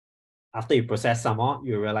after you process some more,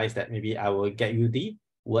 you realize that maybe I will get you the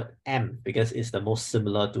word M because it's the most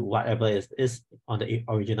similar to whatever is on the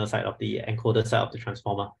original side of the encoder side of the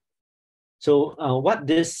transformer. So what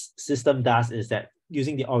this system does is that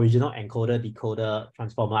using the original encoder decoder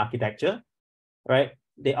transformer architecture, right,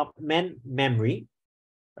 they augment memory,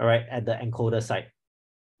 all right, at the encoder side.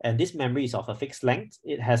 And this memory is of a fixed length.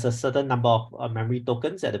 It has a certain number of memory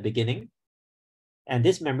tokens at the beginning. And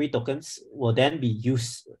these memory tokens will then be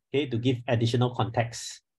used, okay, to give additional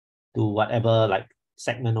context to whatever like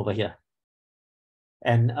segment over here.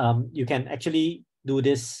 And you can actually do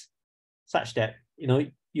this such that, you know,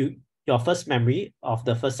 your first memory of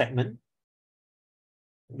the first segment,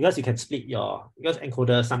 because you can split because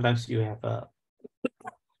encoder, sometimes you have a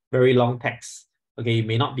very long text. Okay, you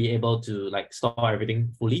may not be able to like store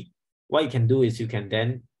everything fully. What you can do is you can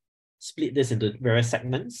then split this into various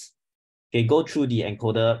segments. Okay, go through the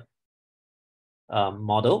encoder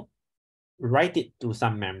model, write it to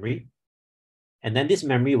some memory, and then this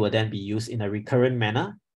memory will then be used in a recurrent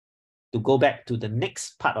manner to go back to the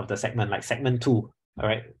next part of the segment, like segment 2. All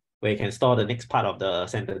right, where you can store the next part of the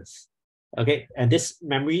sentence. Okay, and this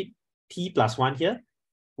memory t+1 here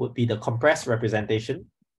would be the compressed representation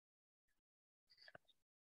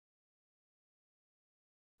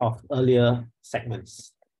of earlier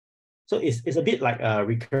segments. So it's a bit like a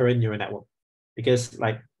recurrent neural network, because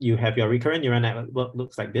like you have your recurrent neural network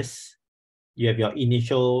looks like this. You have your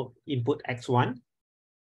initial input x1.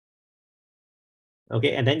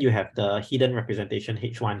 Okay, and then you have the hidden representation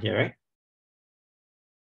h1 here, right?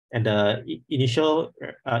 And the initial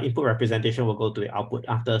input representation will go to the output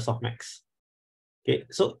after softmax. Okay,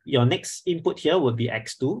 so your next input here would be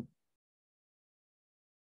x2.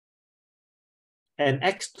 And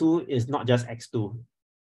x2 is not just x2.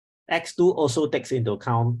 x2 also takes into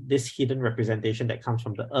account this hidden representation that comes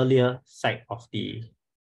from the earlier side of the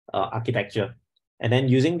architecture. And then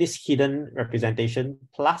using this hidden representation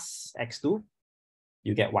plus x2,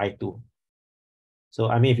 you get y2. So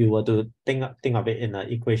I mean, if you were to think of it in an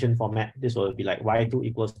equation format, this will be like y2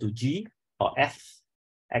 equals to g or f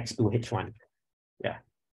x2 h1. Yeah.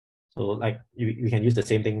 So like you can use the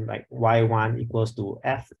same thing, like y1 equals to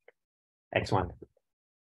f x1.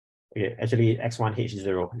 Okay, actually x1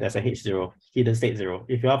 h0. There's a h0, hidden state 0.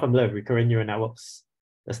 If you are familiar with recurrent neural networks,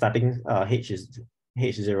 the starting h is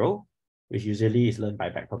h0, which usually is learned by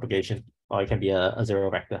backpropagation, or it can be a zero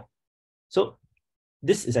vector. So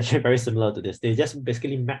this is actually very similar to this. They just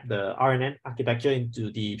basically map the RNN architecture into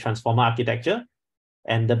the transformer architecture.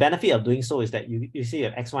 And the benefit of doing so is that you see you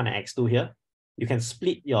have x1 and x2 here. You can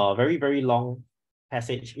split your very, very long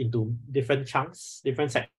passage into different chunks,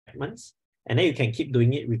 different segments, and then you can keep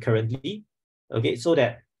doing it recurrently. Okay, so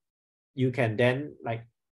that you can then, like,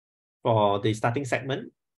 for the starting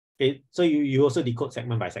segment, okay, so you also decode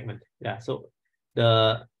segment by segment. Yeah, so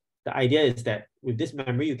the idea is that with this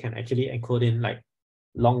memory, you can actually encode in like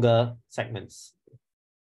longer segments.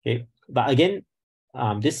 Okay, but again,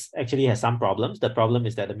 this actually has some problems. The problem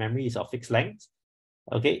is that the memory is of fixed length.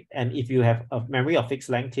 Okay, and if you have a memory of fixed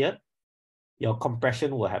length here, your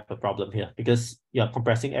compression will have a problem here, because you're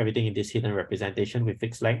compressing everything in this hidden representation with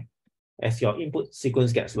fixed length. As your input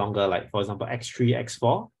sequence gets longer, like for example, x3,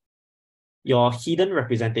 x4, your hidden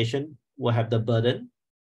representation will have the burden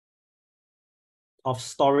of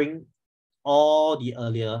storing all the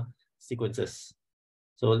earlier sequences.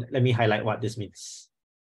 So let me highlight what this means.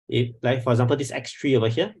 If, like, for example, this x3 over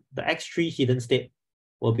here, the x3 hidden state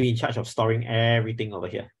will be in charge of storing everything over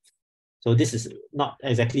here. So this is not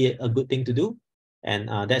exactly a good thing to do. And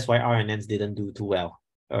that's why RNNs didn't do too well.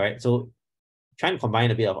 All right, so trying to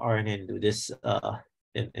combine a bit of RNN into this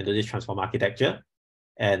transformer architecture.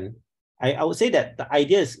 And I would say that the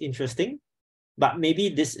idea is interesting, but maybe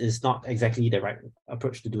this is not exactly the right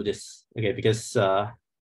approach to do this. Okay, because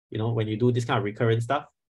you know, when you do this kind of recurrent stuff,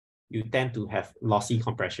 you tend to have lossy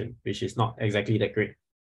compression, which is not exactly that great.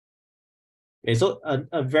 Okay, so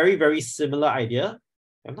a very, very similar idea.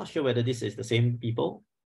 I'm not sure whether this is the same people.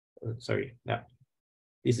 Sorry, yeah.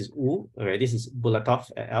 This is Wu. Okay, this is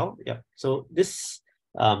Bulatov et al. Yeah. So this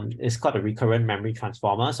is called a recurrent memory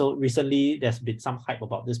transformer. So recently there's been some hype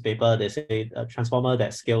about this paper. They say a transformer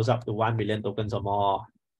that scales up to 1 million tokens or more.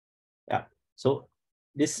 Yeah. So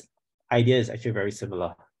this idea is actually very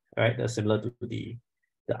similar, right? They're similar to the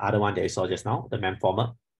other one that you saw just now, the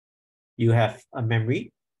memformer. You have a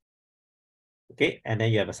memory, okay, and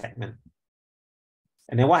then you have a segment.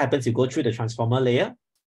 And then what happens, you go through the transformer layer,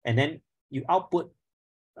 and then you output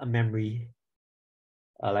a memory.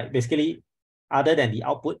 Like basically, other than the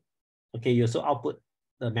output, okay, you also output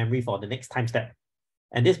the memory for the next time step.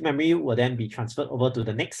 And this memory will then be transferred over to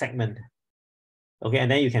the next segment. Okay,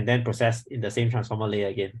 and then you can then process in the same transformer layer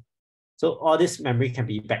again. So all this memory can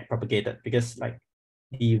be backpropagated, because like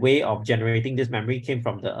the way of generating this memory came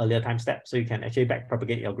from the earlier time step. So you can actually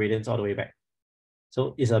backpropagate your gradients all the way back.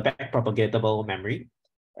 So it's a backpropagatable memory.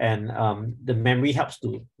 And the memory helps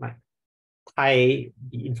to like tie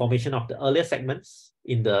the information of the earlier segments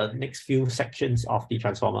in the next few sections of the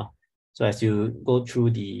transformer. So as you go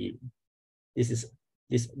through this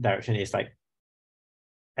direction is like,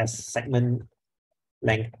 as segment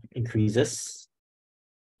length increases,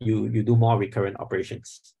 you do more recurrent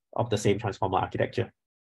operations of the same transformer architecture.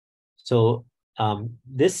 So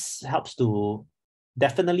this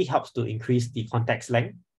definitely helps to increase the context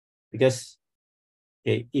length, because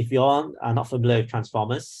okay, if you all are not familiar with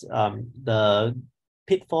transformers, the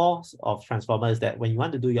pitfalls of transformers is that when you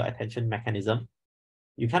want to do your attention mechanism,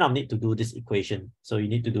 you kind of need to do this equation. So you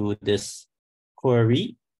need to do this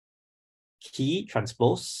query key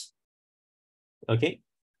transpose, okay,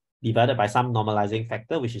 divided by some normalizing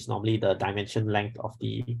factor, which is normally the dimension length of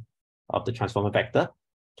the transformer vector.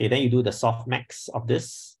 Okay, then you do the softmax of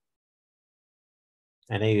this.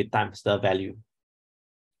 and then you times the value.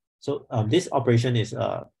 So this operation is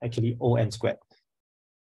actually O(n) squared.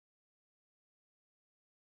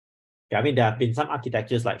 Yeah, I mean, there have been some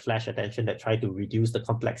architectures like flash attention that try to reduce the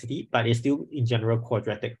complexity, but it's still in general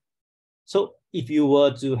quadratic. So if you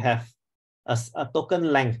were to have a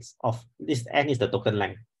token length of this, n is the token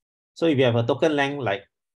length. So if you have a token length, like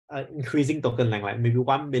increasing token length, like maybe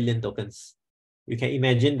 1 million tokens, you can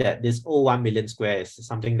imagine that this 1 million square is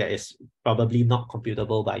something that is probably not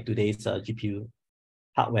computable by today's GPU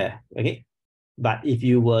hardware, okay? But if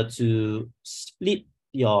you were to split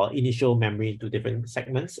your initial memory into different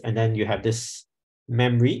segments, and then you have this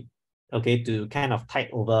memory, okay, to kind of tide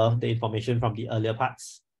over the information from the earlier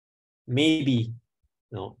parts, maybe,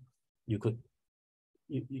 you could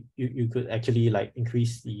actually like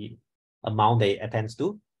increase the amount that it attends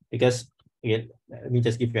to, because again, let me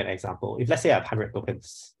just give you an example. If let's say I have 100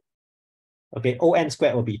 tokens, okay, O(n)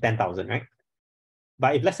 squared will be 10,000, right?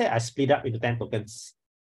 But if let's say I split up into 10 tokens,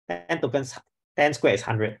 10 tokens, 10 squared is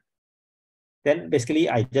 100. Then basically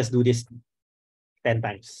I just do this 10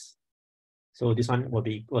 times. So this one will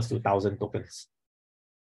be equals to 1,000 tokens.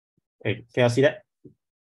 Okay, can you see that?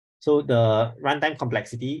 So the runtime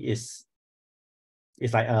complexity is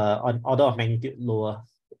like an order of magnitude lower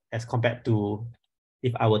as compared to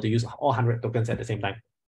if I were to use all 100 tokens at the same time.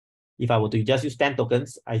 If I were to just use 10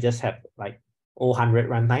 tokens, I just have like 100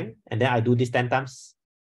 runtime, and then I do this 10 times.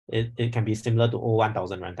 It can be similar to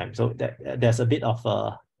 1,000 runtime. So there's a bit of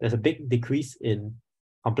there's a big decrease in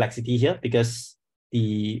complexity here, because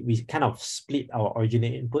we kind of split our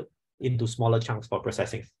original input into smaller chunks for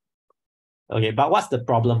processing. Okay, but what's the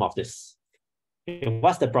problem of this? Okay,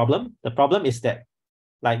 what's the problem? The problem is that,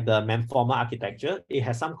 like the memformer architecture, it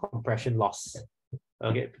has some compression loss.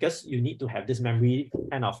 Okay, because you need to have this memory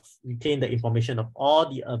kind of retain the information of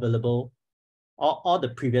all the available, all the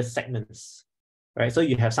previous segments, right? So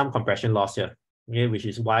you have some compression loss here, okay, which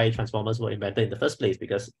is why transformers were invented in the first place,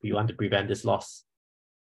 because we want to prevent this loss.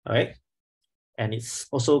 All right, and it's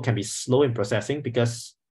also can be slow in processing,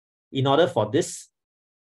 because in order for this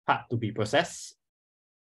part to be processed,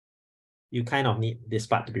 you kind of need this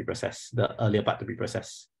part to be processed, the earlier part to be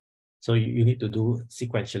processed. So you need to do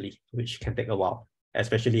sequentially, which can take a while,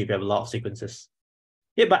 especially if you have a lot of sequences.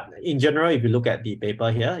 Yeah, but in general, if you look at the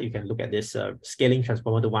paper here, you can look at this scaling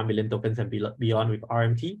transformer to 1 million tokens and beyond with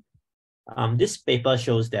RMT. This paper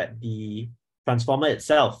shows that the transformer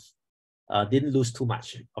itself didn't lose too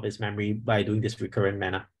much of its memory by doing this recurrent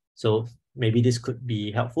manner. So maybe this could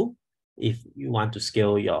be helpful if you want to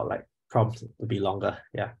scale your like prompt to be longer,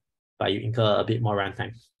 yeah, but you incur a bit more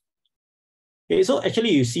runtime. Okay, so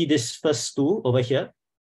actually you see this first two over here.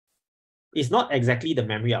 It's not exactly the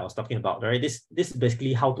memory I was talking about, right? This is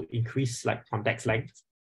basically how to increase like context length,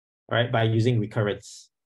 right, by using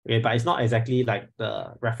recurrence. Okay, but it's not exactly like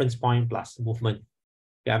the reference point plus movement.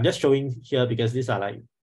 Yeah, I'm just showing here because these are like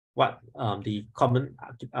what the common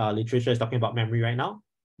literature is talking about memory right now.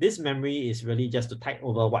 This memory is really just to tide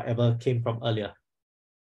over whatever came from earlier,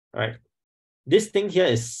 right? This thing here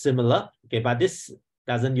is similar, okay, but this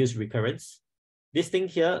doesn't use recurrence. This thing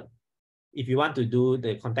here, if you want to do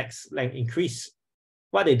the context length increase,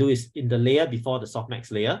 what they do is in the layer before the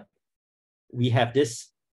softmax layer, we have this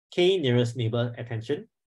k nearest neighbor attention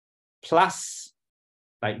plus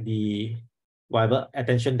like the whatever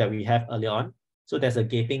attention that we have earlier on. So there's a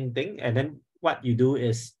gating thing. And then what you do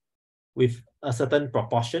is with a certain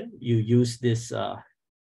proportion, you use this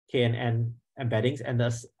k and n embeddings, and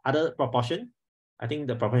the other proportion, I think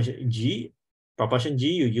the proportion G,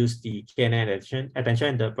 you use the k and n attention,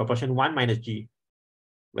 and the proportion 1 minus G,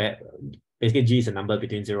 where basically G is a number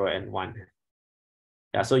between 0 and 1.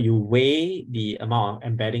 Yeah, so you weigh the amount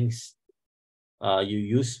of embeddings you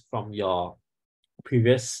use from your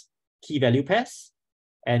previous key value pairs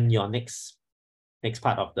and your next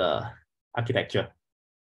part of the architecture.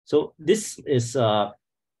 So this is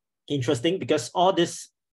interesting because all these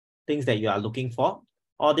things that you are looking for,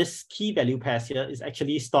 all this key value pairs here is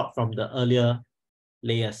actually stored from the earlier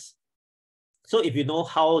layers. So if you know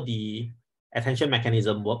how the attention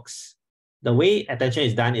mechanism works, the way attention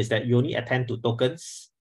is done is that you only attend to tokens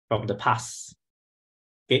from the past.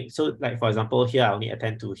 Okay, so like for example, here I only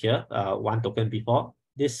attend to here, 1 token before.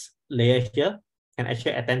 This layer here can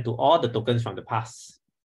actually attend to all the tokens from the past.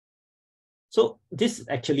 So this is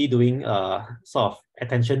actually doing sort of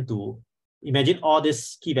attention to, imagine all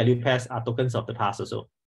these key value pairs are tokens of the past also.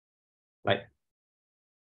 Like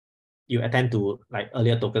you attend to like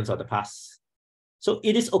earlier tokens of the past. So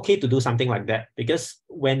it is okay to do something like that, because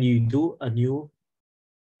when you do a new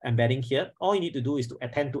embedding here, all you need to do is to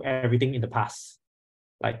attend to everything in the past.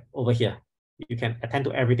 Like over here, you can attend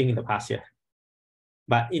to everything in the past here.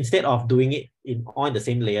 But instead of doing it all in the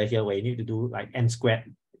same layer here, where you need to do like n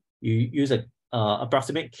squared, you use a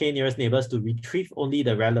approximate k nearest neighbors to retrieve only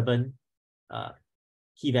the relevant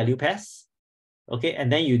key value pairs. Okay,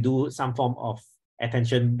 and then you do some form of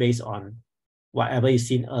attention based on whatever you've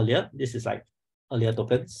seen earlier. This is like earlier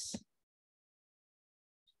tokens.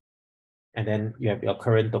 And then you have your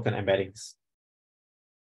current token embeddings.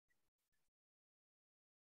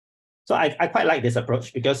 So I quite like this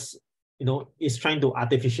approach because, you know, it's trying to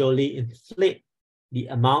artificially inflate the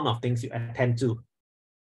amount of things you attend to,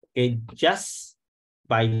 okay, just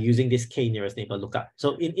by using this k nearest neighbor lookup.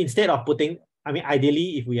 So instead of putting, I mean,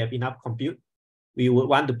 ideally, if we have enough compute, we would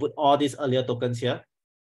want to put all these earlier tokens here.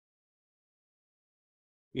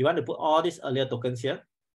 We want to put all these earlier tokens here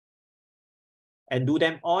and do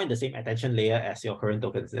them all in the same attention layer as your current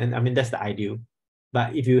tokens. And I mean, that's the ideal.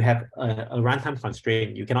 But if you have a runtime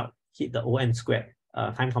constraint, you cannot hit the ON squared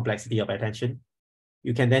time complexity of attention.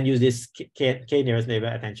 You can then use this k nearest neighbor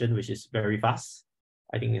attention, which is very fast.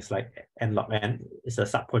 I think it's like n log n. It's a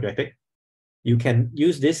subquadratic. You can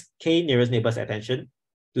use this k nearest neighbors attention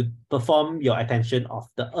to perform your attention of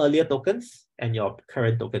the earlier tokens and your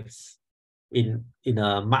current tokens in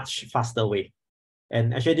a much faster way.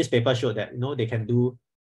 And actually, this paper showed that, you know, they can do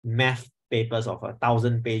math papers of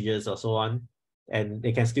 1,000 pages or so on, and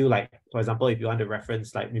they can still, like, for example, if you want to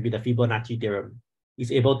reference like maybe the Fibonacci theorem,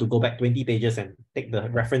 is able to go back 20 pages and take the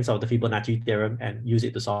reference of the Fibonacci theorem and use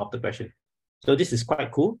it to solve the question. So this is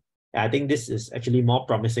quite cool. I think this is actually more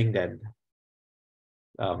promising than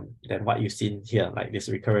what you've seen here, like this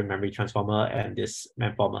recurrent memory transformer and this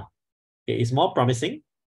memformer. Okay, it's more promising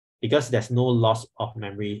because there's no loss of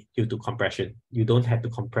memory due to compression. You don't have to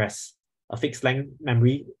compress a fixed length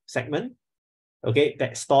memory segment, okay,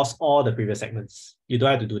 that stores all the previous segments. You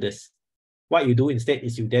don't have to do this. What you do instead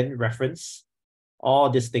is you then reference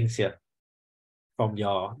all these things here from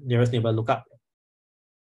your nearest neighbor lookup,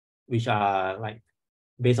 which are like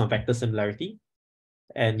based on vector similarity,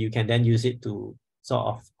 and you can then use it to sort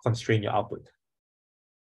of constrain your output.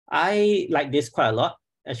 I like this quite a lot.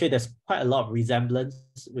 Actually, there's quite a lot of resemblance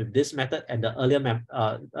with this method and the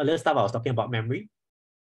earlier stuff I was talking about memory.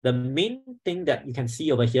 The main thing that you can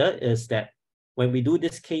see over here is that when we do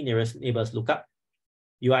this k nearest neighbors lookup,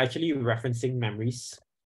 you are actually referencing memories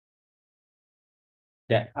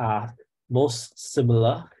that are most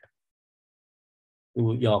similar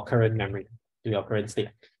to your current memory, to your current state.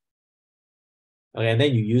 Okay, and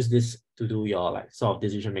then you use this to do your like sort of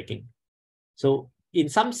decision making. So in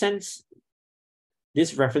some sense,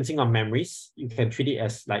 this referencing of memories, you can treat it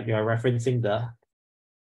as like you're referencing the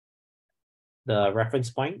reference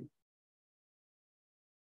point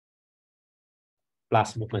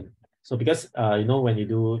plus movement. So because you know, when you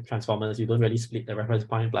do transformers, you don't really split the reference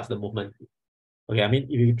point plus the movement. Okay, I mean,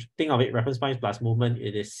 if you think of it, reference point plus movement,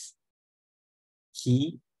 it is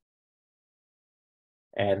key.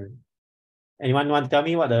 And anyone want to tell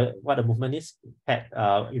me what the movement is? Pet,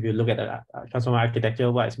 if you look at the transformer architecture,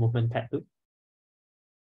 what is movement pet to?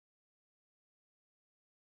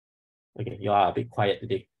 Okay, you are a bit quiet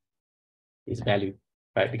today. It's value,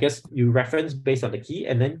 right? Because you reference based on the key,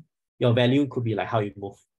 and then your value could be like how you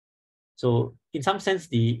move. So in some sense,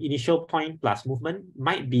 the initial point plus movement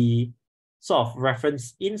might be sort of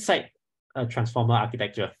reference inside a transformer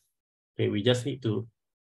architecture. Okay, we just need to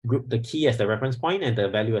group the key as the reference point and the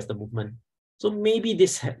value as the movement. So maybe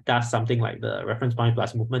this does something like the reference point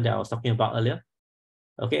plus movement that I was talking about earlier.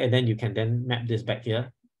 Okay, and then you can then map this back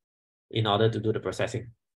here in order to do the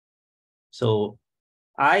processing. So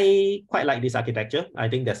I quite like this architecture. I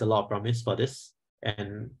think there's a lot of promise for this.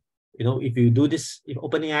 And you know, if you do this, if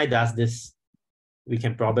OpenAI does this, we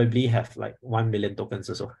can probably have like 1 million tokens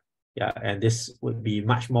or so. Yeah, and this would be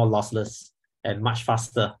much more lossless and much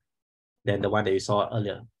faster than the one that you saw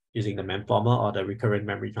earlier using the memformer or the recurrent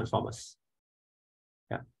memory transformers.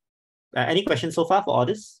 Yeah. Any questions so far for all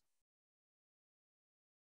this?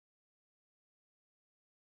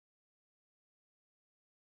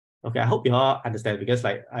 Okay, I hope you all understand, because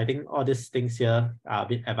like I think all these things here are a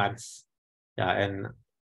bit advanced. Yeah, and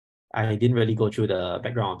I didn't really go through the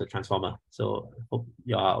background of the transformer, so hope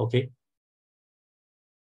you are okay.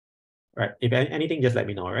 Right, if anything, just let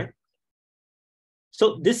me know, right?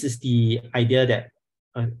 So this is the idea that,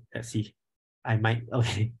 let's see, I might,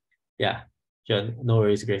 okay, yeah, sure, no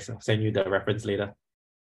worries, Grace, I'll send you the reference later.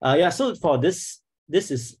 Yeah, so for this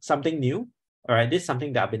is something new, all right, this is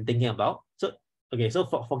something that I've been thinking about. So, okay, so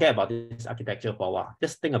forget about this architecture for a while,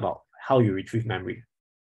 just think about how you retrieve memory.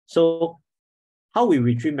 So how we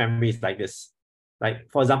retrieve memory is like this.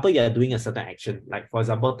 Like, for example, you're doing a certain action, like for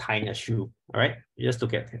example, tying a shoe, all right? You just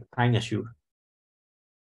look at tying a shoe.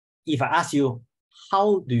 If I ask you,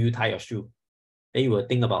 how do you tie your shoe? Then you will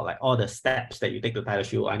think about like all the steps that you take to tie the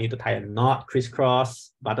shoe. I need to tie a knot,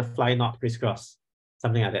 crisscross, butterfly knot, crisscross,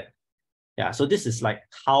 something like that. Yeah, so this is like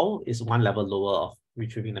how is one level lower of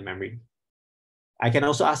retrieving the memory. I can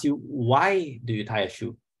also ask you, why do you tie a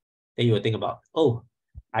shoe? Then you will think about, oh,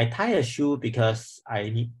 I tie a shoe because I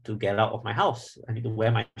need to get out of my house. I need to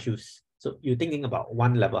wear my shoes. So you're thinking about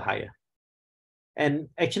one level higher. And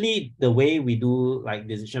actually, the way we do like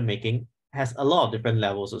decision making has a lot of different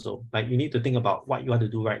levels also. Like you need to think about what you want to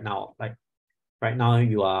do right now. Like right now,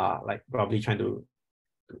 you are like probably trying to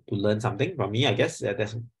learn something from me, I guess.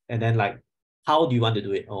 And then like, how do you want to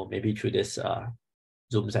do it? Oh, maybe through this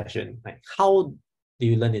Zoom session. Like how do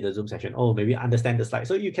you learn in the Zoom session? Oh, maybe understand the slide.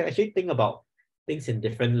 So you can actually think about things in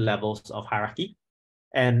different levels of hierarchy.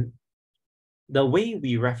 And the way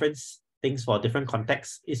we reference things for different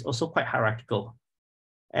contexts is also quite hierarchical.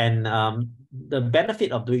 And the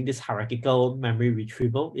benefit of doing this hierarchical memory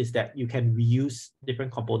retrieval is that you can reuse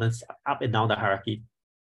different components up and down the hierarchy.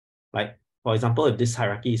 Like, for example, if this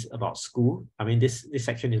hierarchy is about school, I mean, this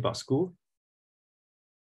section is about school,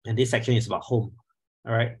 and this section is about home,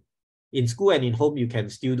 all right? In school and in home, you can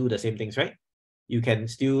still do the same things, right? You can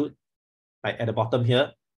still, like at the bottom here,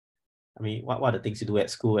 I mean, what are the things you do at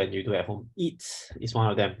school and you do at home? Eat is one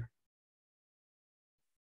of them.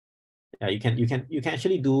 Yeah, you can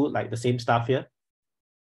actually do like the same stuff here.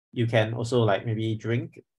 You can also like maybe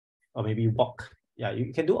drink or maybe walk. Yeah,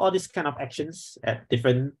 you can do all these kind of actions at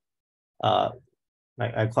different, like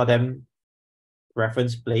I call them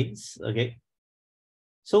reference planes, okay?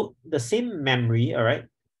 So the same memory, all right,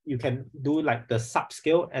 you can do like the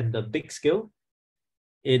subscale and the big scale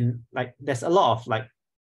in like, there's a lot of like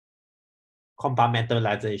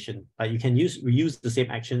compartmentalization. Like you can reuse the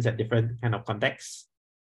same actions at different kind of contexts.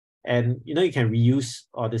 And you know, you can reuse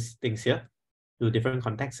all these things here to different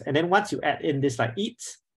contexts. And then once you add in this like eat,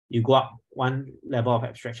 you go up one level of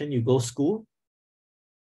abstraction, you go school.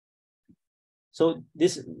 So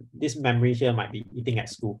this memory here might be eating at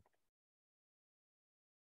school.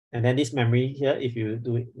 And then this memory here, if you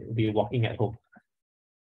do it, it will be walking at home.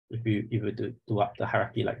 If you do up the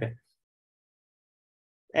hierarchy like that.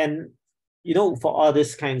 And you know, for all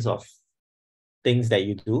these kinds of things that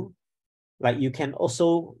you do, like you can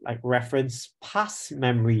also like reference past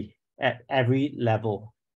memory at every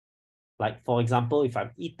level. Like for example, if I'm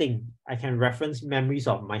eating, I can reference memories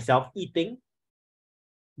of myself eating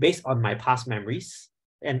based on my past memories,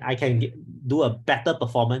 and I can do a better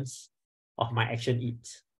performance of my action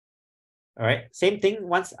eat. All right, same thing.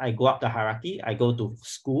 Once I go up the hierarchy, I go to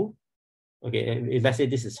school. Okay, if let's say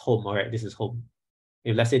this is home, all right, this is home.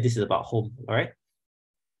 If let's say this is about home, all right,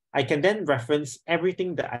 I can then reference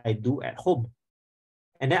everything that I do at home.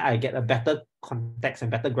 And then I get a better context and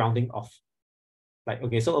better grounding of like,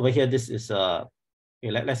 okay, so over here, this is okay,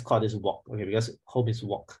 let's call this walk, okay, because home is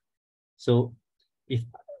walk. So if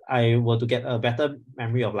I were to get a better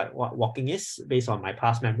memory of like what walking is based on my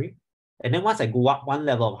past memory, and then once I go up one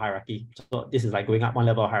level of hierarchy, so this is like going up one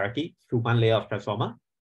level of hierarchy through one layer of transformer,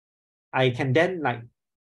 I can then like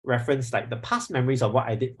reference like the past memories of what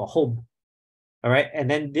I did for home. All right. And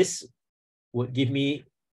then this would give me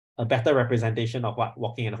a better representation of what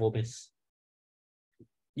walking at home is.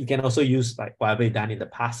 You can also use like whatever you've done in the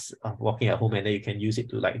past of walking at home, and then you can use it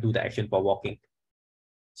to like do the action for walking.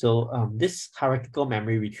 So this hierarchical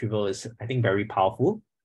memory retrieval is, I think, very powerful.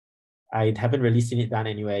 I haven't really seen it done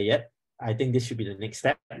anywhere yet. I think this should be the next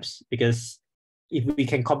steps, because if we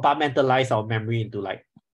can compartmentalize our memory into like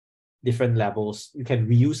different levels, you can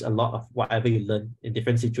reuse a lot of whatever you learn in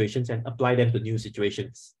different situations and apply them to new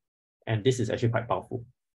situations. And this is actually quite powerful.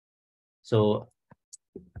 So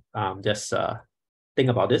just think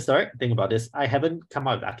about this, all right? Think about this. I haven't come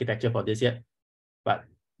out with the architecture for this yet, but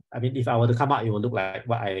I mean, if I were to come out, it will look like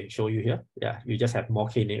what I show you here. Yeah, you just have more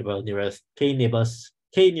k nearest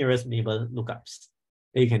neighbor lookups.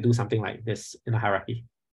 Then you can do something like this in a hierarchy.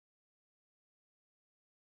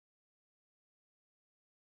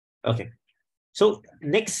 Okay, so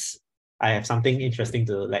next, I have something interesting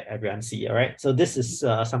to let everyone see, all right? So this is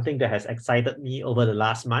something that has excited me over the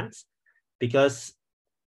last month, because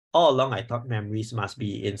all along I thought memories must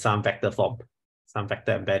be in some vector form, some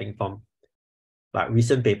vector embedding form. But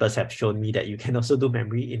recent papers have shown me that you can also do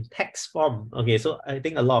memory in text form. Okay, so I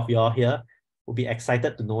think a lot of y'all here will be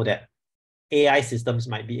excited to know that AI systems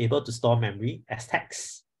might be able to store memory as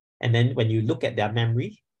text. And then when you look at their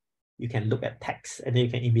memory, you can look at text, and then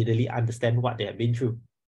you can immediately understand what they have been through.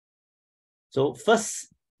 So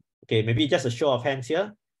first, okay, maybe just a show of hands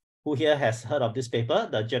here. Who here has heard of this paper,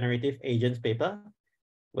 the generative agents paper,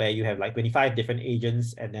 where you have like 25 different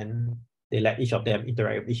agents, and then they let each of them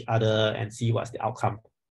interact with each other and see what's the outcome.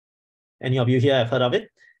 Any of you here have heard of it?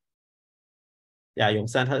 Yeah,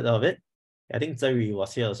 Yongsan heard of it. I think Zeri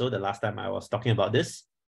was here also the last time I was talking about this.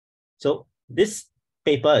 So this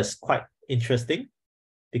paper is quite interesting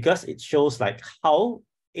because it shows like how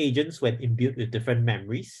agents, when imbued with different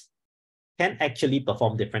memories, can actually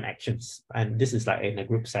perform different actions. And this is like in a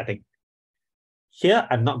group setting. Here,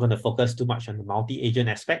 I'm not going to focus too much on the multi-agent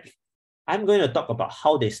aspect. I'm going to talk about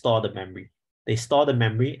how they store the memory. They store the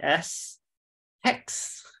memory as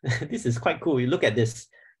text. This is quite cool. You look at this.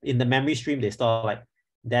 In the memory stream, they store like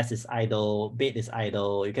desk is idle, bed is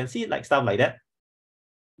idle. You can see like stuff like that.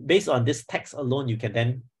 Based on this text alone, you can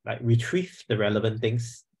then like retrieve the relevant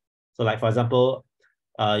things. So like, for example,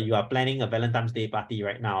 you are planning a Valentine's Day party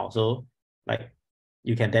right now. So like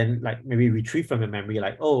you can then like maybe retrieve from your memory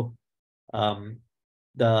like, oh,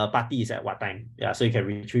 the party is at what time? Yeah, so you can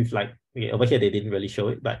retrieve like, okay, over here they didn't really show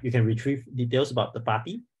it, but you can retrieve details about the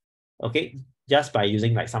party, okay, just by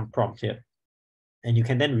using like some prompt here. And you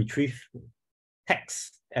can then retrieve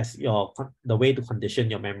text as the way to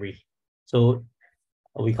condition your memory. So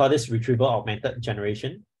we call this retrieval augmented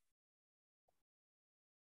generation.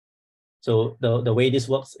 So the way this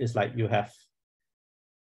works is like you have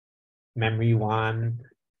memory 1,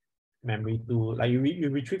 memory 2, like you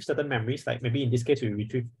retrieve certain memories, like maybe in this case, we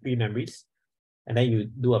retrieve 3 memories, and then you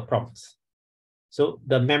do a prompt. So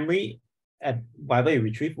the memory at whatever you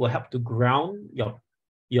retrieve will help to ground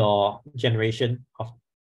your generation of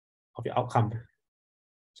your outcome.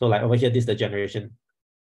 So like over here, this is the generation.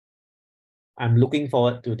 I'm looking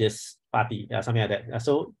forward to this party, something like that.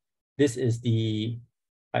 So this is the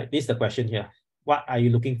question here. What are you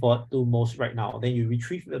looking forward to most right now? Then you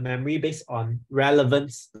retrieve the memory based on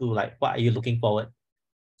relevance to like, what are you looking forward?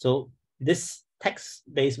 So this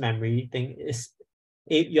text-based memory thing is,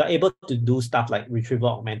 you're able to do stuff like retrieval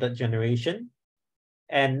augmented generation,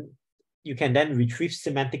 and you can then retrieve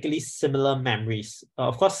semantically similar memories.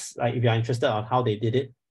 Of course, like if you're interested on how they did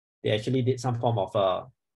it, they actually did some form of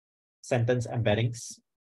sentence embeddings,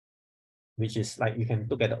 which is like you can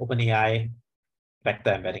look at the OpenAI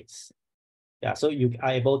vector embeddings. Yeah, so you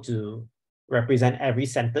are able to represent every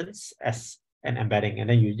sentence as an embedding, and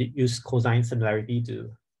then you use cosine similarity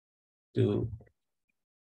to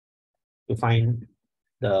find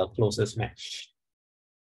the closest match.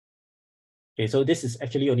 Okay, so this is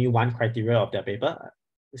actually only one criteria of their paper.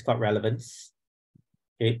 It's called relevance.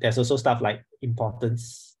 Okay, there's also stuff like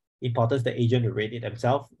importance. Importance, the agent will rate it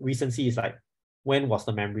themselves. Recency is like, when was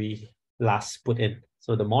the memory last put in?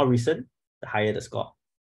 So the more recent, the higher the score.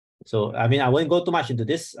 So, I mean, I won't go too much into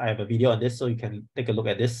this. I have a video on this, so you can take a look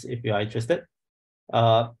at this if you are interested.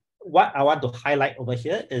 What I want to highlight over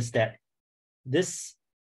here is that this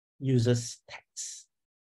uses text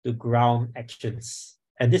to ground actions.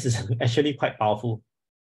 And this is actually quite powerful,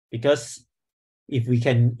 because if we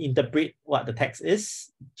can interpret what the text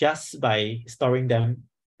is just by storing them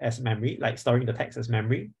as memory, like storing the text as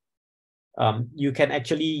memory, you can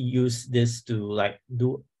actually use this to like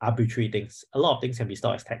do arbitrary things. A lot of things can be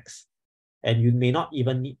stored as text, and you may not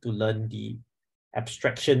even need to learn the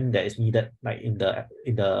abstraction that is needed, like in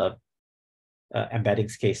the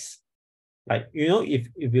embeddings case. Like, you know, if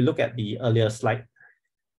you look at the earlier slide,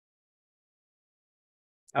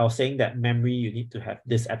 I was saying that memory, you need to have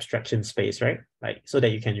this abstraction space, right? Like, so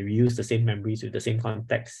that you can reuse the same memories with the same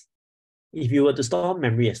context. If you were to store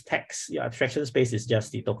memory as text, your abstraction space is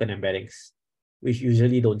just the token embeddings, which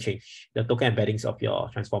usually don't change, the token embeddings of your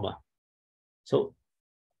transformer. So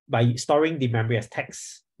by storing the memory as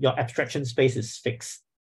text, your abstraction space is fixed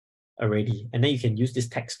already. And then you can use this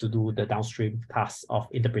text to do the downstream tasks of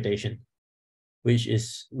interpretation, which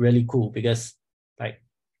is really cool, because like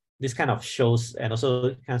this kind of shows and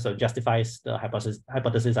also kind of justifies the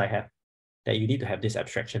hypothesis I have, that you need to have this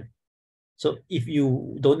abstraction. So if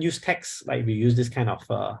you don't use text, like we use this kind of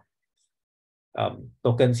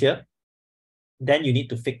tokens here, then you need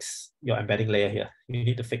to fix your embedding layer here. You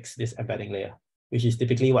need to fix this embedding layer, which is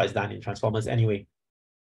typically what is done in transformers anyway.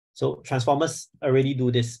 So transformers already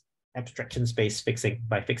do this abstraction space fixing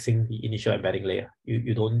by fixing the initial embedding layer.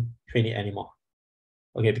 You don't train it anymore.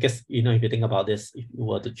 Okay, because, you know, if you think about this, if you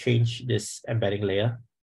were to change this embedding layer,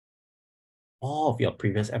 all of your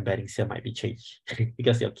previous embeddings here might be changed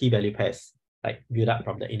because your key value pairs like build up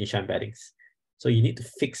from the initial embeddings. So you need to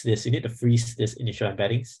fix this. You need to freeze this initial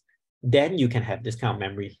embeddings. Then you can have this kind of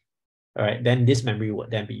memory. All right, then this memory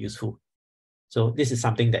would then be useful. So this is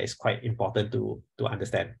something that is quite important to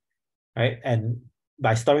understand, right? And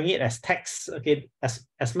by storing it as text, okay,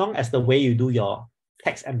 as long as the way you do your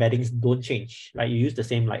text embeddings don't change, like you use the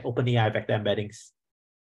same like OpenAI vector embeddings,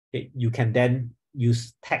 okay, you can then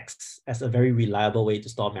use text as a very reliable way to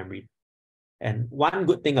store memory. And one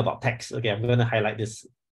good thing about text, okay, I'm going to highlight this.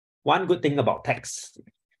 One good thing about text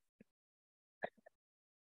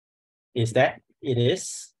is that it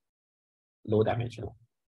is low dimensional.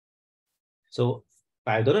 So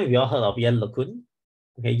I don't know if you all heard of Yen LeCun.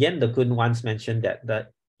 Okay, Yen LeCun once mentioned that the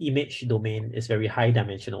image domain is very high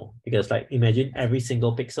dimensional because, like, imagine every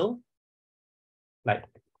single pixel, like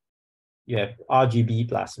you have RGB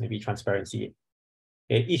plus maybe transparency.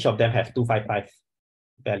 Okay, each of them have 255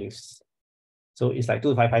 values. So it's like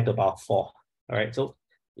 255 to the power 4. All right, so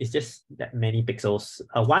it's just that many pixels.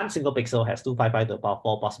 One single pixel has 255 to the power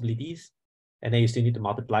 4 possibilities. And then you still need to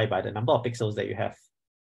multiply by the number of pixels that you have,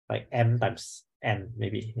 like m times n,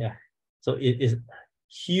 maybe. Yeah. So it is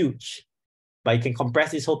huge, but you can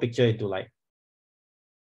compress this whole picture into like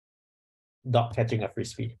dog catching a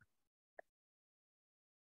frisbee.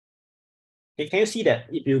 Okay, can you see that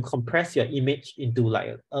if you compress your image into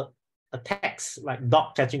like a text, like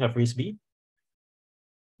dog catching a frisbee,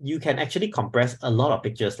 you can actually compress a lot of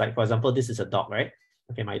pictures. Like, for example, this is a dog, right?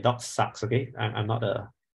 Okay, my dog sucks, okay? I'm not a...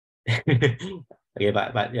 okay,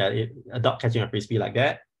 but yeah, a dog catching a frisbee like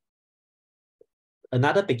that.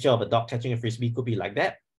 Another picture of a dog catching a frisbee could be like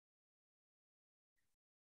that.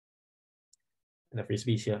 And the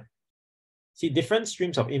frisbee is here. See, different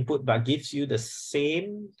streams of input, but gives you the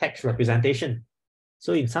same text representation.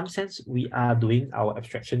 So in some sense, we are doing our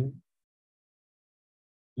abstraction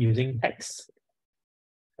using text.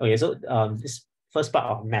 Okay, so this first part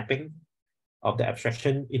of mapping of the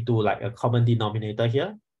abstraction into like a common denominator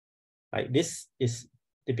here, like this is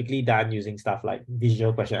typically done using stuff like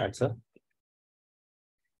visual question answer.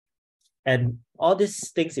 And all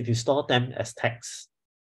these things, if you store them as text,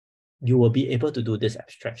 you will be able to do this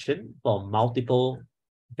abstraction for multiple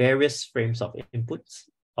various frames of inputs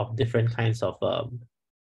of different kinds of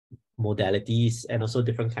modalities, and also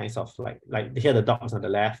different kinds of like here the dog is on the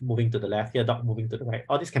left, moving to the left, here dog moving to the right.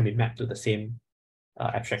 All this can be mapped to the same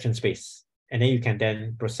abstraction space. And then you can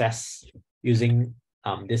then process using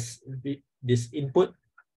this input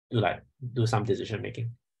to like do some decision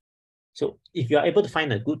making. So if you're able to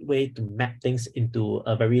find a good way to map things into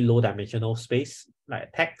a very low dimensional space,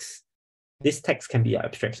 like text, this text can be an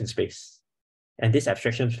abstraction space. And this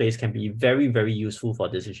abstraction space can be very, very useful for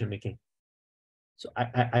decision making. So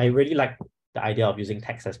I really like the idea of using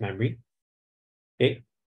text as memory. Okay,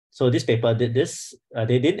 so this paper did this.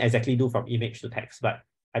 They didn't exactly do from image to text, but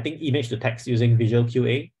I think image to text using visual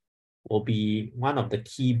QA will be one of the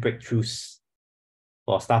key breakthroughs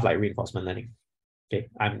for stuff like reinforcement learning. Okay,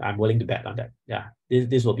 I'm willing to bet on that. Yeah,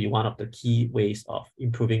 this will be one of the key ways of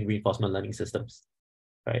improving reinforcement learning systems.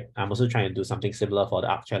 Right. I'm also trying to do something similar for the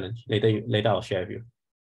ARC challenge. Later I'll share with you.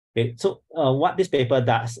 Okay, so what this paper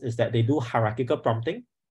does is that they do hierarchical prompting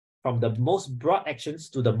from the most broad actions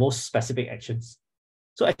to the most specific actions.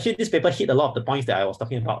 So actually this paper hit a lot of the points that I was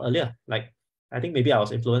talking about earlier. Like, I think maybe I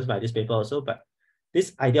was influenced by this paper also, but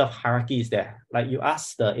this idea of hierarchy is there. Like, you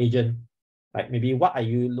ask the agent, like, maybe what are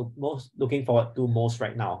you looking forward to most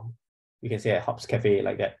right now? You can say at Hobbs Cafe,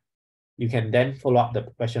 like that. You can then follow up the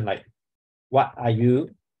question like, what are you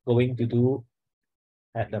going to do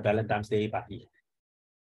at the Valentine's Day party?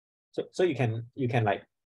 So you can like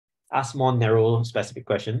ask more narrow specific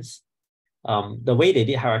questions. The way they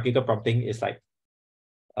did hierarchical prompting is like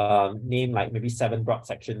name like maybe 7 broad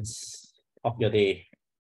sections of your day.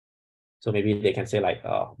 So maybe they can say like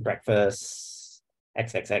breakfast,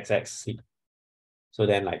 XXXX. So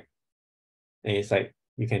then like, and it's like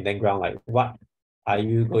you can then ground like, what are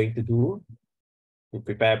you going to do to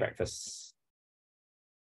prepare breakfast?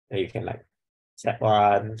 And you can like step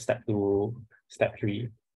 1, step 2, step 3.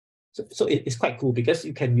 So it's quite cool because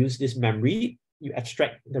you can use this memory, you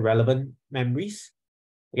extract the relevant memories.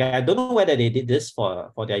 Yeah, I don't know whether they did this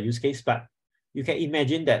for their use case, but you can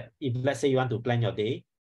imagine that if, let's say, you want to plan your day,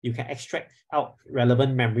 you can extract out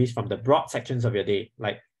relevant memories from the broad sections of your day,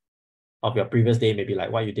 like of your previous day, maybe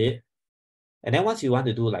like what you did. And then once you want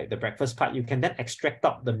to do like the breakfast part, you can then extract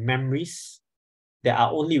out the memories that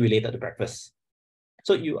are only related to breakfast.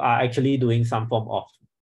 So you are actually doing some form of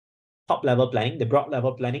top level planning, the broad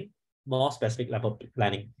level planning, more specific level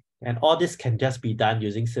planning. And all this can just be done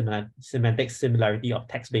using semantic similarity of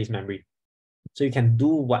text-based memory. So you can do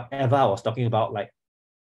whatever I was talking about, like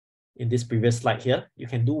in this previous slide here, you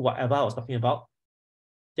can do whatever I was talking about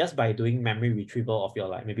just by doing memory retrieval of your,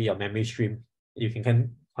 like maybe your memory stream. You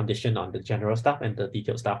can condition on the general stuff and the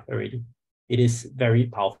detailed stuff already. It is very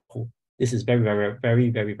powerful. This is very, very, very,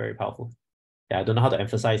 very, very powerful. Yeah, I don't know how to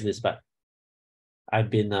emphasize this, but I've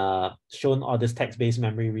been shown all this text-based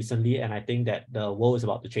memory recently, and I think that the world is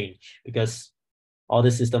about to change because all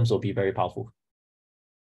these systems will be very powerful.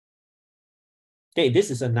 Okay,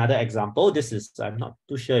 this is another example. This is, I'm not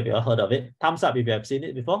too sure if you have heard of it. Thumbs up if you have seen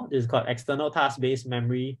it before. This is called external task-based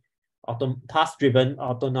memory, task-driven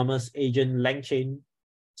autonomous agent LangChain.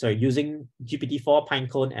 Sorry, using GPT-4,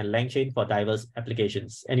 Pinecone, and LangChain for diverse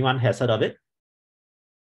applications. Anyone has heard of it?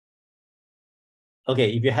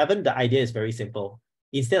 Okay, if you haven't, the idea is very simple.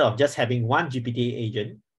 Instead of just having one GPT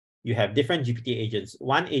agent, you have different GPT agents.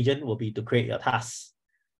 One agent will be to create your tasks.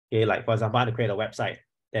 Okay, like for example, I want to create a website.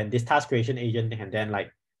 Then this task creation agent can then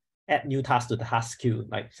like add new tasks to the task queue,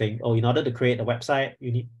 like saying, oh, in order to create a website,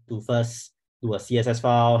 you need to first do a CSS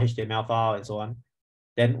file, HTML file, and so on.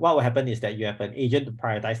 Then what will happen is that you have an agent to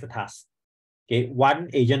prioritize the task. Okay, one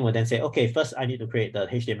agent will then say, okay, first I need to create the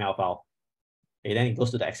HTML file. Okay, then it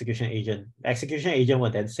goes to the execution agent. The execution agent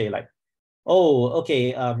will then say like, oh,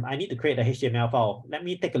 okay, I need to create the HTML file. Let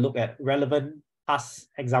me take a look at relevant past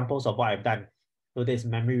examples of what I've done. So there's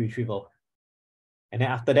memory retrieval. And then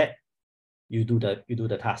after that, you do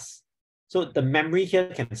the task. So the memory here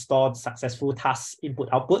can store successful task input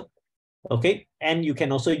output. Okay. And you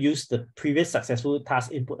can also use the previous successful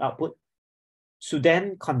task input output to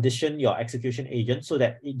then condition your execution agent so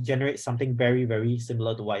that it generates something very, very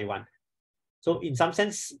similar to what you want. So in some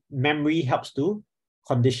sense, memory helps to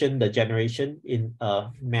condition the generation in a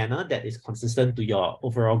manner that is consistent to your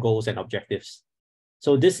overall goals and objectives.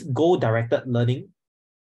 So this goal-directed learning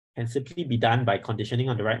can simply be done by conditioning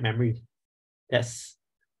on the right memory. That's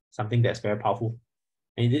something that's very powerful.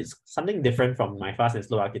 And it's something different from my fast and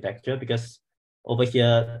slow architecture, because over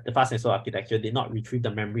here, the fast and slow architecture did not retrieve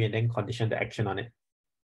the memory and then condition the action on it.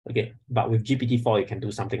 Okay, but with GPT-4, you can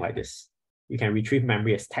do something like this. You can retrieve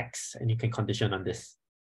memory as text and you can condition on this.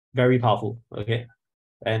 Very powerful, okay?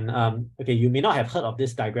 And okay, you may not have heard of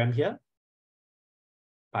this diagram here,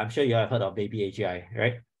 but I'm sure you have heard of baby AGI,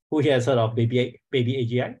 right? Who here has heard of baby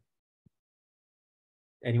AGI?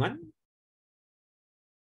 Anyone?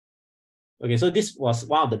 Okay, so this was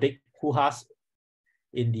one of the big hoo-has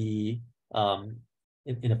in the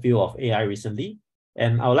in the field of AI recently.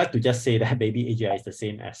 And I would like to just say that baby AGI is the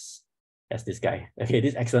same as this guy. Okay,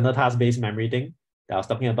 this external task-based memory thing that I was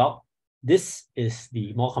talking about. This is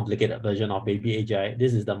the more complicated version of baby AGI.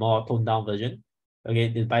 This is the more toned down version.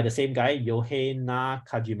 Okay, by the same guy, Yohei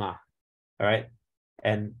Nakajima. All right.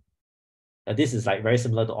 And this is like very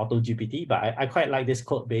similar to AutoGPT, but I quite like this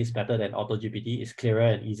code base better than AutoGPT. It's clearer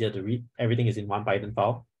and easier to read. Everything is in one Python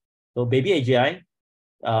file. So baby AGI,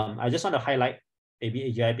 I just want to highlight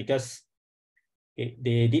baby AGI because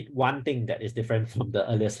they did one thing that is different from the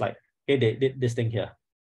earlier slide. Okay, they did this thing here.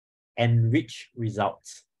 Enrich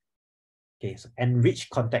results. Okay, so enrich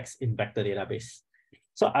context in vector database.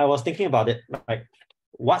 So I was thinking about it, like,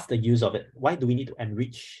 what's the use of it? Why do we need to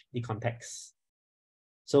enrich the context?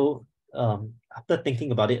 So after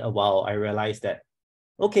thinking about it a while, I realized that,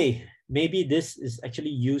 okay, maybe this is actually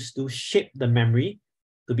used to shape the memory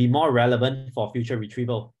to be more relevant for future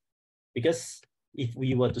retrieval. Because if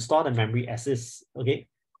we were to store the memory as is, okay,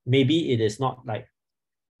 maybe it is not like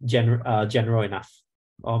general enough,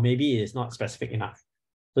 or maybe it is not specific enough.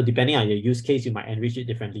 So depending on your use case, you might enrich it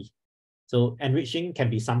differently. So enriching can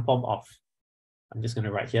be some form of, I'm just going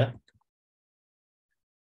to write here,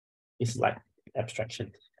 it's like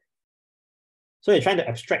abstraction. So you're trying to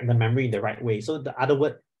abstract the memory in the right way. So the other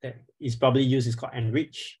word that is probably used is called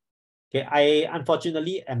enrich. Okay, I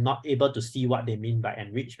unfortunately am not able to see what they mean by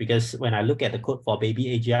enrich, because when I look at the code for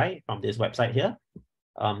baby AGI from this website here,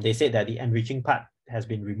 they said that the enriching part has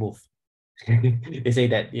been removed. They say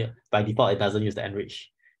that by default, it doesn't use the enrich.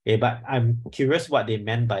 Okay, but I'm curious what they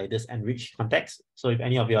meant by this enrich context. So if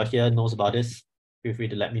any of you here knows about this, feel free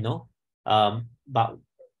to let me know. But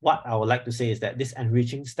what I would like to say is that this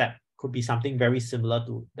enriching step could be something very similar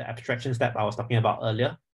to the abstraction step I was talking about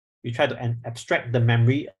earlier. You try to abstract the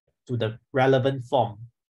memory to the relevant form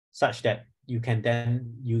such that you can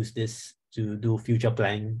then use this to do future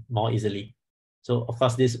planning more easily. So of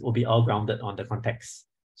course, this will be all grounded on the context.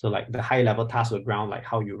 So like the high level task will ground like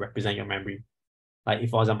how you represent your memory. Like if,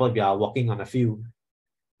 for example, if you are walking on a field,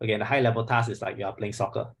 again, the high level task is like you are playing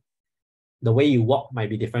soccer. The way you walk might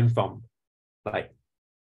be different from like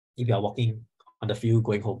if you are walking on the field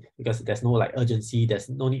going home, because there's no like urgency. There's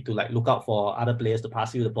no need to like look out for other players to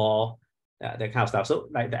pass you the ball, that kind of stuff. So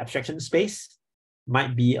like the abstraction space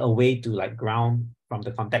might be a way to like ground from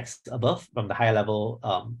the context above, from the higher level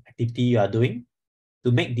activity you are doing,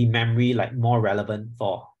 to make the memory like more relevant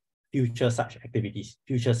for future such activities,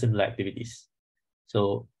 future similar activities.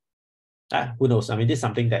 So who knows? I mean, this is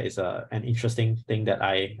something that is an interesting thing that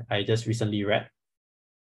I just recently read.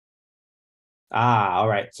 All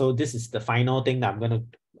right. So this is the final thing that I'm going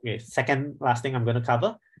to, second last thing I'm going to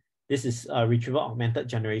cover. This is a retrieval augmented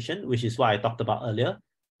generation, which is what I talked about earlier.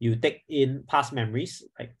 You take in past memories,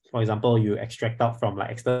 like for example, you extract out from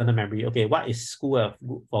like external memory. Okay, what is School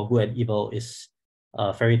for Good and Evil? Is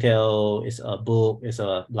a fairy tale, is a book, is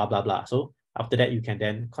a blah blah blah. So after that, you can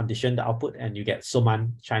then condition the output and you get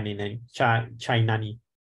Soman Chainani,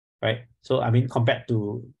 right? So I mean, compared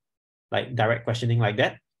to like direct questioning like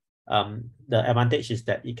that, the advantage is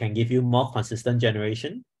that it can give you more consistent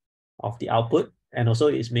generation of the output, and also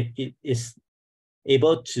it is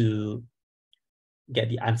able to get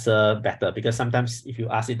the answer better, because sometimes if you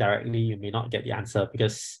ask it directly, you may not get the answer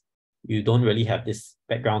because you don't really have this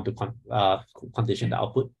background to condition the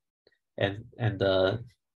output, and the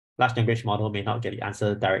large language model may not get the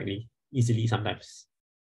answer directly easily sometimes.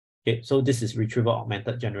 Okay, so this is retrieval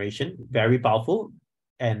augmented generation, very powerful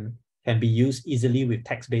and can be used easily with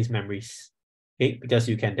text-based memories. Okay, because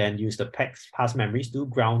you can then use the past memories to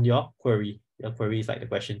ground your query. Your query is like the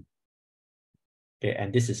question. Okay,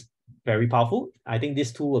 and this is very powerful. I think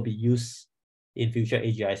this tool will be used in future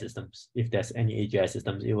AGI systems. If there's any AGI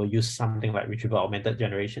systems, it will use something like retrieval augmented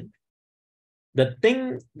generation. The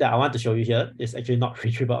thing that I want to show you here is actually not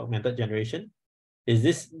retrieval augmented generation. Is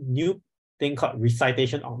this new thing called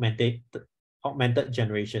recitation augmented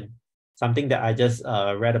generation, something that I just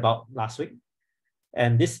read about last week.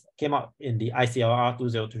 And this came out in the ICLR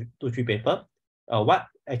 2023 paper. What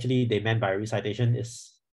actually they meant by recitation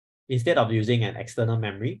is, instead of using an external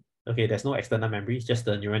memory, okay, there's no external memory, it's just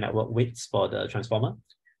the neural network waits for the transformer.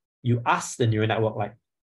 You ask the neural network like,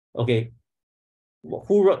 okay,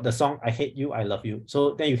 who wrote the song I Hate You, I Love You?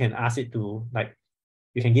 So then you can ask it to like,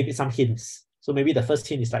 you can give it some hints. So maybe the first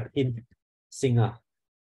hint is like hint singer.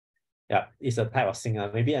 Yeah, it's a type of singer.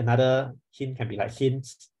 Maybe another hint can be like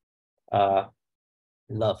hints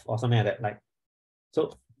love or something like that. Like,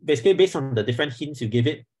 so basically based on the different hints you give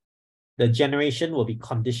it, the generation will be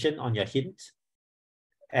conditioned on your hint,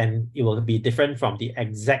 and it will be different from the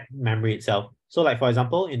exact memory itself. So like, for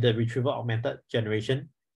example, in the retrieval augmented generation,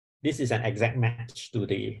 this is an exact match to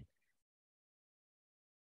the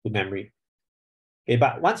memory. Okay,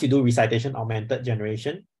 but once you do recitation augmented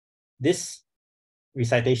generation, this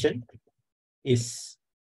recitation is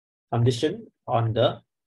conditioned on the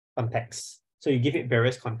context. So you give it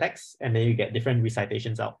various contexts and then you get different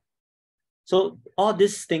recitations out. So all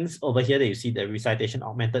these things over here that you see, the recitation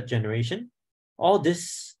augmented generation, all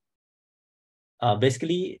this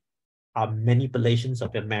basically are manipulations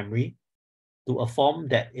of your memory to a form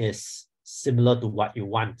that is similar to what you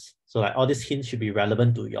want. So like all these hints should be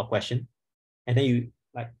relevant to your question. And then you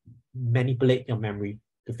like manipulate your memory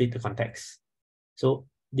to fit the context. So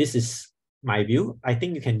this is my view. I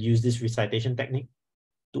think you can use this recitation technique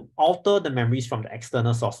to alter the memories from the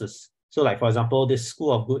external sources. So like, for example, this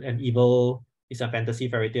School of Good and Evil is a fantasy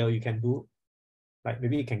fairy tale. You can do, like,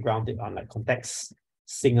 maybe you can ground it on like context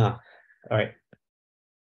singer. All right.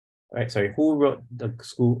 All right, sorry, who wrote the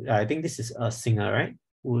school? I think this is a singer, right?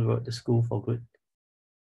 Who wrote the School for Good?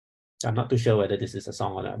 I'm not too sure whether this is a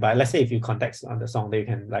song or not, but let's say if you context on the song, then you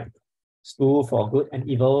can like, School for Good and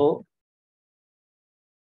Evil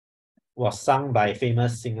was sung by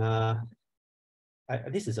famous singer.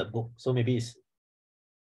 This is a book, so maybe this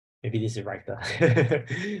is a writer.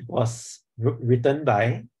 Was written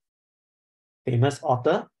by famous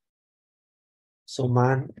author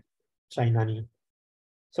Soman Chainani.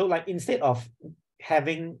 So like, instead of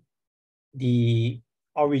having the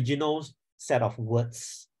original set of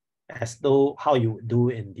words as though how you do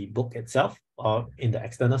in the book itself or in the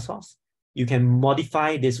external source, you can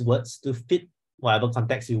modify these words to fit whatever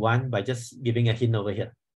context you want by just giving a hint over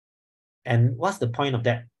here. And what's the point of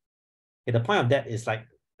that? Okay, the point of that is like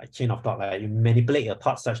a chain of thought. Like, you manipulate your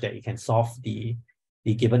thoughts such that you can solve the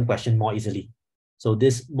given question more easily. So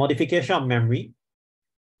this modification of memory,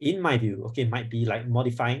 in my view, okay, might be like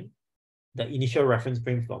modifying the initial reference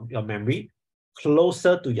frame from your memory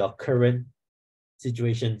closer to your current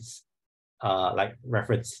situations, like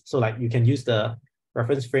reference. So like, you can use the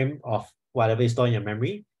reference frame of whatever is stored in your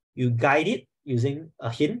memory, you guide it using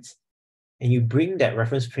a hint, and you bring that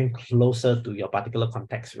reference frame closer to your particular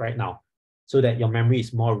context right now, so that your memory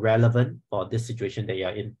is more relevant for this situation that you're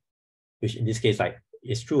in, which in this case, like,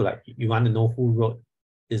 it's true, like, you want to know who wrote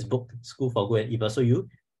this book, School for Good and Evil, so you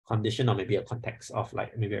condition or maybe a context of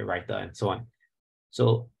like maybe a writer and so on.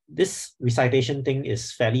 So this recitation thing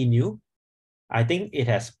is fairly new. I think it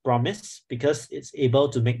has promise because it's able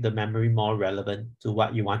to make the memory more relevant to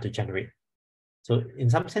what you want to generate. So in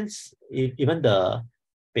some sense, even the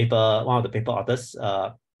paper, one of the paper authors,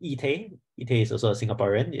 Ite is also a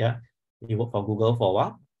Singaporean, yeah. He worked for Google for a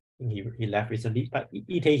while. He left recently, but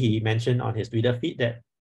Ite, he mentioned on his Twitter feed that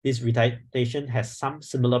this recitation has some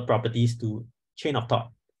similar properties to chain of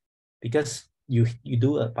thought, because you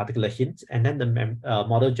do a particular hint and then the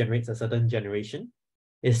model generates a certain generation.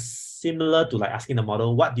 It's similar to like asking the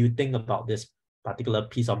model, what do you think about this particular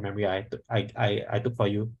piece of memory I took for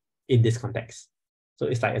you in this context? So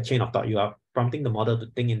it's like a chain of thought. You are prompting the model to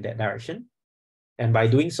think in that direction. And by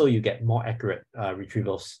doing so, you get more accurate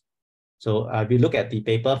retrievals. So if you look at the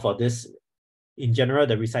paper for this, in general,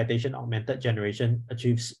 the recitation augmented generation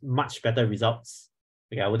achieves much better results.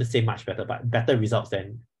 Okay, I wouldn't say much better, but better results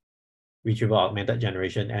than retrieval augmented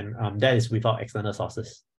generation. And that is without external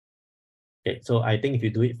sources. Okay, so I think if you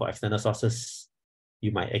do it for external sources,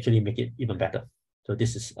 you might actually make it even better. So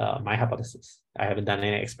this is my hypothesis. I haven't done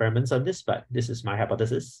any experiments on this, but this is my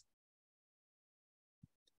hypothesis.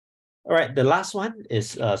 All right, the last one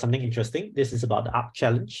is something interesting. This is about the ARC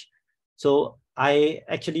challenge. So I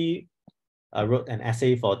actually wrote an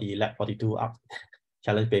essay for the Lab 42 ARC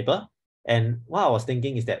challenge paper. And what I was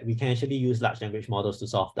thinking is that we can actually use large language models to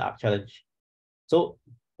solve the ARC challenge. So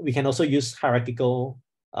we can also use hierarchical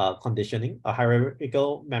conditioning or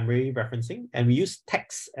hierarchical memory referencing, and we use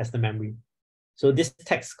text as the memory. So this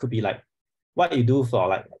text could be like what you do for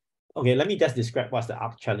like, okay, let me just describe what's the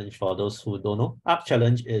ARC challenge for those who don't know. ARC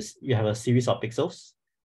challenge is you have a series of pixels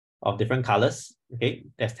of different colors. Okay,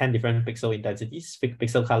 there's 10 different pixel intensities,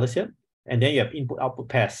 pixel colors here. And then you have input-output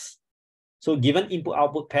pairs. So given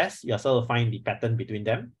input-output pairs, you also find the pattern between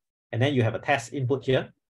them. And then you have a test input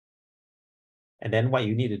here. And then what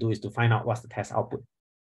you need to do is to find out what's the test output.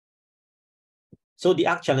 So the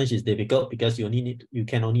ARC challenge is difficult because you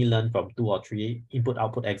can only learn from 2 or 3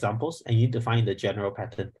 input-output examples, and you need to find the general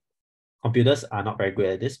pattern. Computers are not very good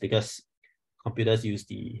at this because computers use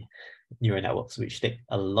the neural networks, which take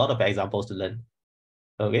a lot of examples to learn.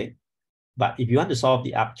 Okay, but if you want to solve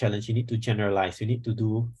the ARC challenge, you need to generalize. You need to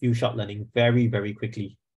do few-shot learning very, very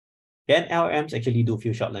quickly. Then LLMs actually do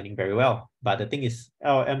few-shot learning very well. But the thing is,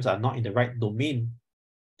 LLMs are not in the right domain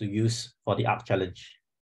to use for the ARC challenge.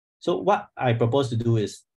 So what I propose to do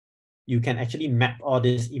is you can actually map all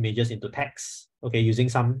these images into text, okay, using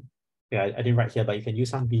some, I didn't write here, but you can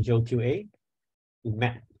use some visual QA to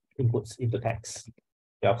map inputs into text.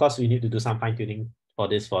 Yeah, of course, we need to do some fine-tuning for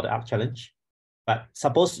this for the ARC challenge. But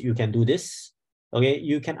suppose you can do this, okay,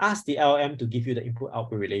 you can ask the LLM to give you the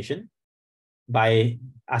input-output relation by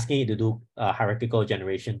asking it to do hierarchical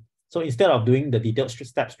generation. So instead of doing the detailed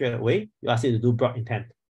steps straight away, you ask it to do broad intent.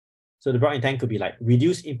 So the broad intent could be like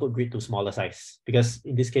reduce input grid to smaller size, because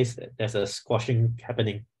in this case, there's a squashing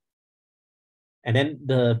happening. And then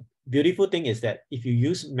the beautiful thing is that if you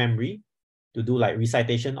use memory to do like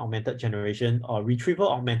recitation augmented generation or retrieval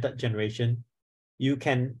augmented generation, you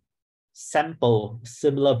can sample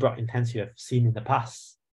similar broad intents you have seen in the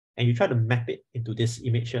past, and you try to map it into this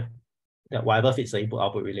image here, that whatever fits the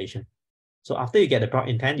input-output relation. So after you get the broad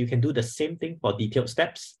intent, you can do the same thing for detailed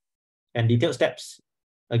steps. And detailed steps,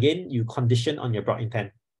 again, you condition on your broad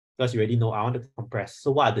intent because you already know I want to compress.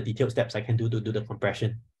 So what are the detailed steps I can do to do the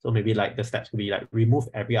compression? So maybe like the steps could be like remove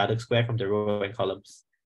every other square from the row and columns.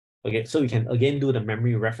 Okay, so you can again do the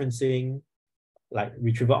memory referencing, like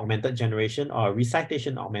retrieval augmented generation or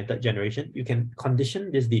recitation augmented generation. You can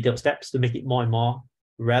condition these detailed steps to make it more and more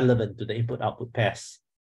relevant to the input-output pairs.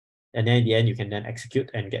 And then in the end, you can then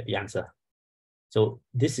execute and get the answer. So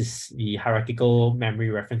this is the hierarchical memory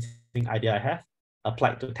referencing idea I have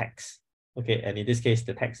applied to text. Okay, and in this case,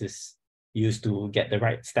 the text is used to get the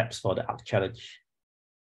right steps for the ARC challenge.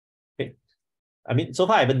 Okay, I mean, so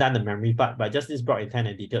far I haven't done the memory part, but just this broad intent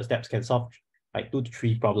and detailed steps can solve like 2 to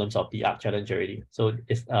 3 problems of the ARC challenge already. So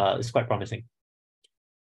it's quite promising.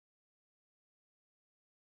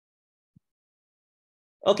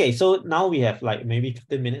 Okay, so now we have like maybe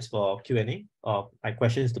 15 minutes for Q&A or like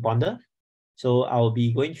questions to ponder. So I'll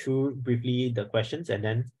be going through briefly the questions, and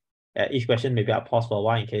then each question, maybe I'll pause for a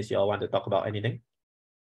while in case you all want to talk about anything.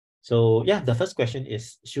 So yeah, the first question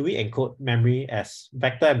is, should we encode memory as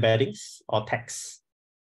vector embeddings or text?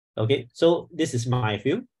 Okay, so this is my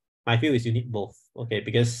view. My view is you need both, okay,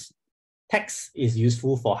 because text is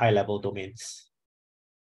useful for high-level domains,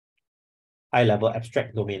 high-level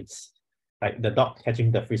abstract domains, like the dog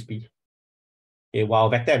catching the frisbee. Okay, while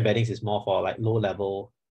vector embeddings is more for like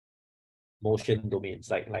low-level motion domains,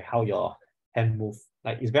 like how your hand move.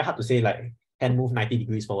 Like it's very hard to say like hand move 90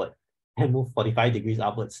 degrees forward, hand move 45 degrees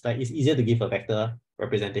upwards. Like it's easier to give a vector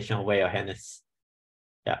representation of where your hand is.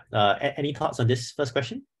 Yeah. Any thoughts on this first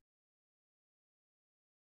question?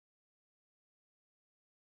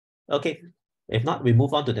 Okay. If not, we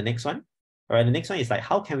move on to the next one. All right. The next one is like,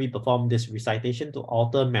 how can we perform this recitation to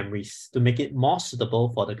alter memories to make it more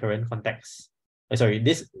suitable for the current context? Sorry,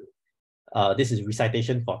 this this is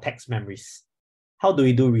recitation for text memories. How do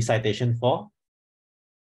we do recitation for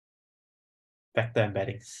vector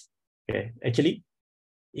embeddings? Okay, actually,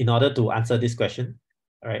 in order to answer this question,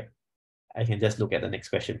 all right, I can just look at the next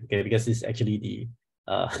question, okay, because this is actually the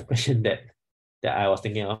question that I was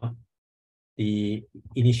thinking of. The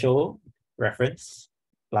initial reference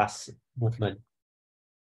plus movement.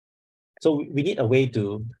 So we need a way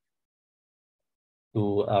to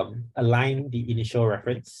align the initial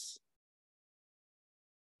reference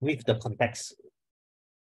with the context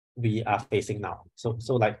we are facing now. So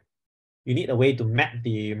like you need a way to map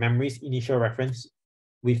the memory's initial reference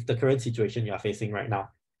with the current situation you are facing right now.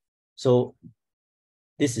 So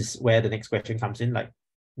this is where the next question comes in. Like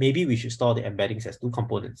maybe we should store the embeddings as two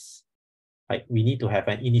components. Like we need to have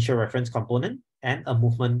an initial reference component and a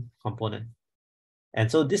movement component.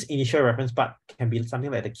 And so this initial reference part can be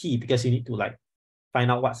something like the key, because you need to like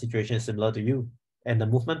find out what situation is similar to you. And the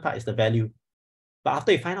movement part is the value. But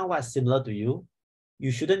after you find out what's similar to you,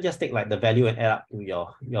 you shouldn't just take like the value and add up to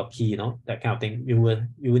your key, you know, that kind of thing. You will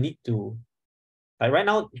need to, like right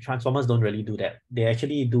now, transformers don't really do that. They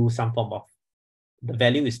actually do some form of, the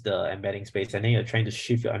value is the embedding space, and then you're trying to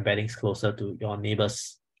shift your embeddings closer to your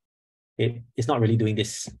neighbors. It's not really doing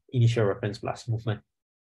this initial reference plus movement.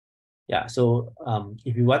 Yeah, so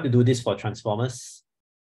if you want to do this for transformers,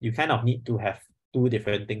 you kind of need to have two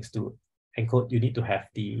different things to encode. You need to have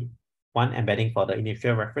the one embedding for the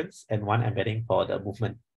initial reference and one embedding for the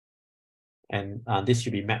movement. And this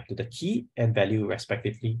should be mapped to the key and value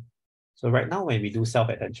respectively. So right now, when we do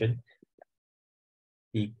self-attention,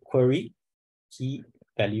 the query, key,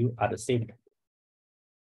 value are the same.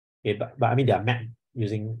 Okay, but I mean, they are mapped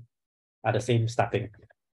using, are the same starting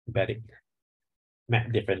embedding,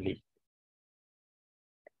 mapped differently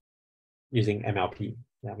using MLP.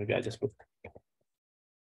 Yeah, maybe I just put.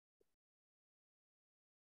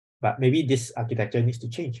 But maybe this architecture needs to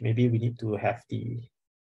change. Maybe we need to have the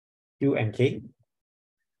Q and K.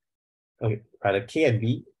 Okay, rather K and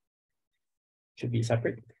V should be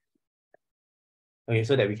separate. Okay,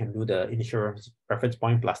 so that we can do the initial reference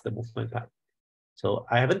point plus the movement part. So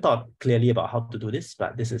I haven't thought clearly about how to do this,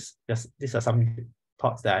 but these are some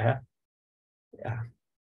thoughts that I have.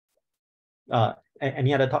 Yeah.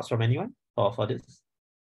 Any other thoughts from anyone for this?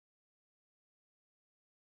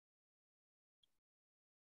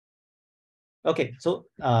 Okay, so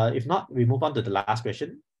if not, we move on to the last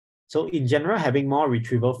question. So in general, having more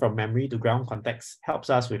retrieval from memory to ground context helps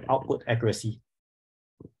us with output accuracy.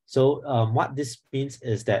 So what this means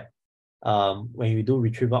is that when you do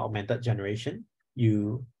retrieval augmented generation,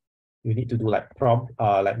 you need to do like prompt,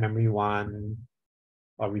 like memory 1,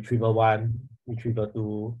 or retrieval 1, retrieval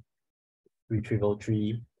 2, retrieval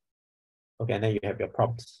 3. Okay, and then you have your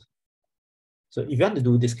prompts. So if you want to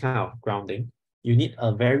do this kind of grounding, you need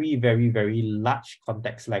a very, very, very large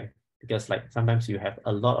context length, because like sometimes you have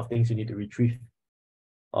a lot of things you need to retrieve,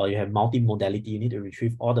 or you have multi-modality, you need to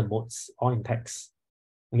retrieve all the modes all in text.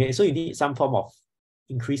 Okay, so you need some form of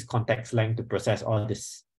increased context length to process all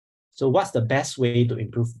this. So what's the best way to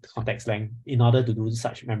improve the context length in order to do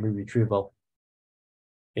such memory retrieval?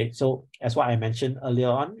 Okay, so as what I mentioned earlier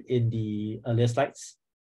on in the earlier slides,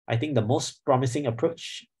 I think the most promising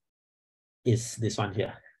approach is this one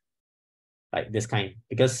here, like this kind,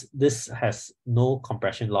 because this has no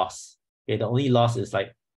compression loss. Okay, the only loss is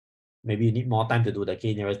like maybe you need more time to do the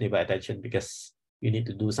k nearest neighbor attention, because you need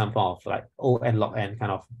to do some form of like O and log n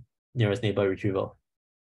kind of nearest neighbor retrieval.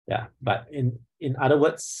 Yeah, but in other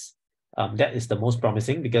words, that is the most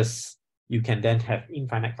promising, because you can then have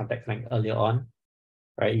infinite context length earlier on,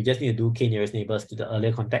 right? You just need to do k nearest neighbors to the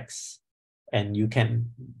earlier context, and you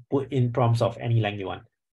can put in prompts of any length you want.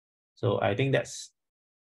 So I think that's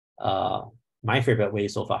my favorite way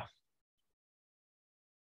so far.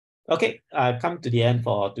 Okay, I've come to the end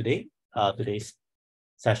for today's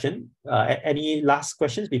session. Any last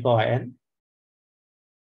questions before I end?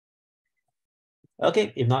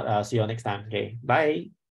 Okay, if not, see you next time. Okay, bye.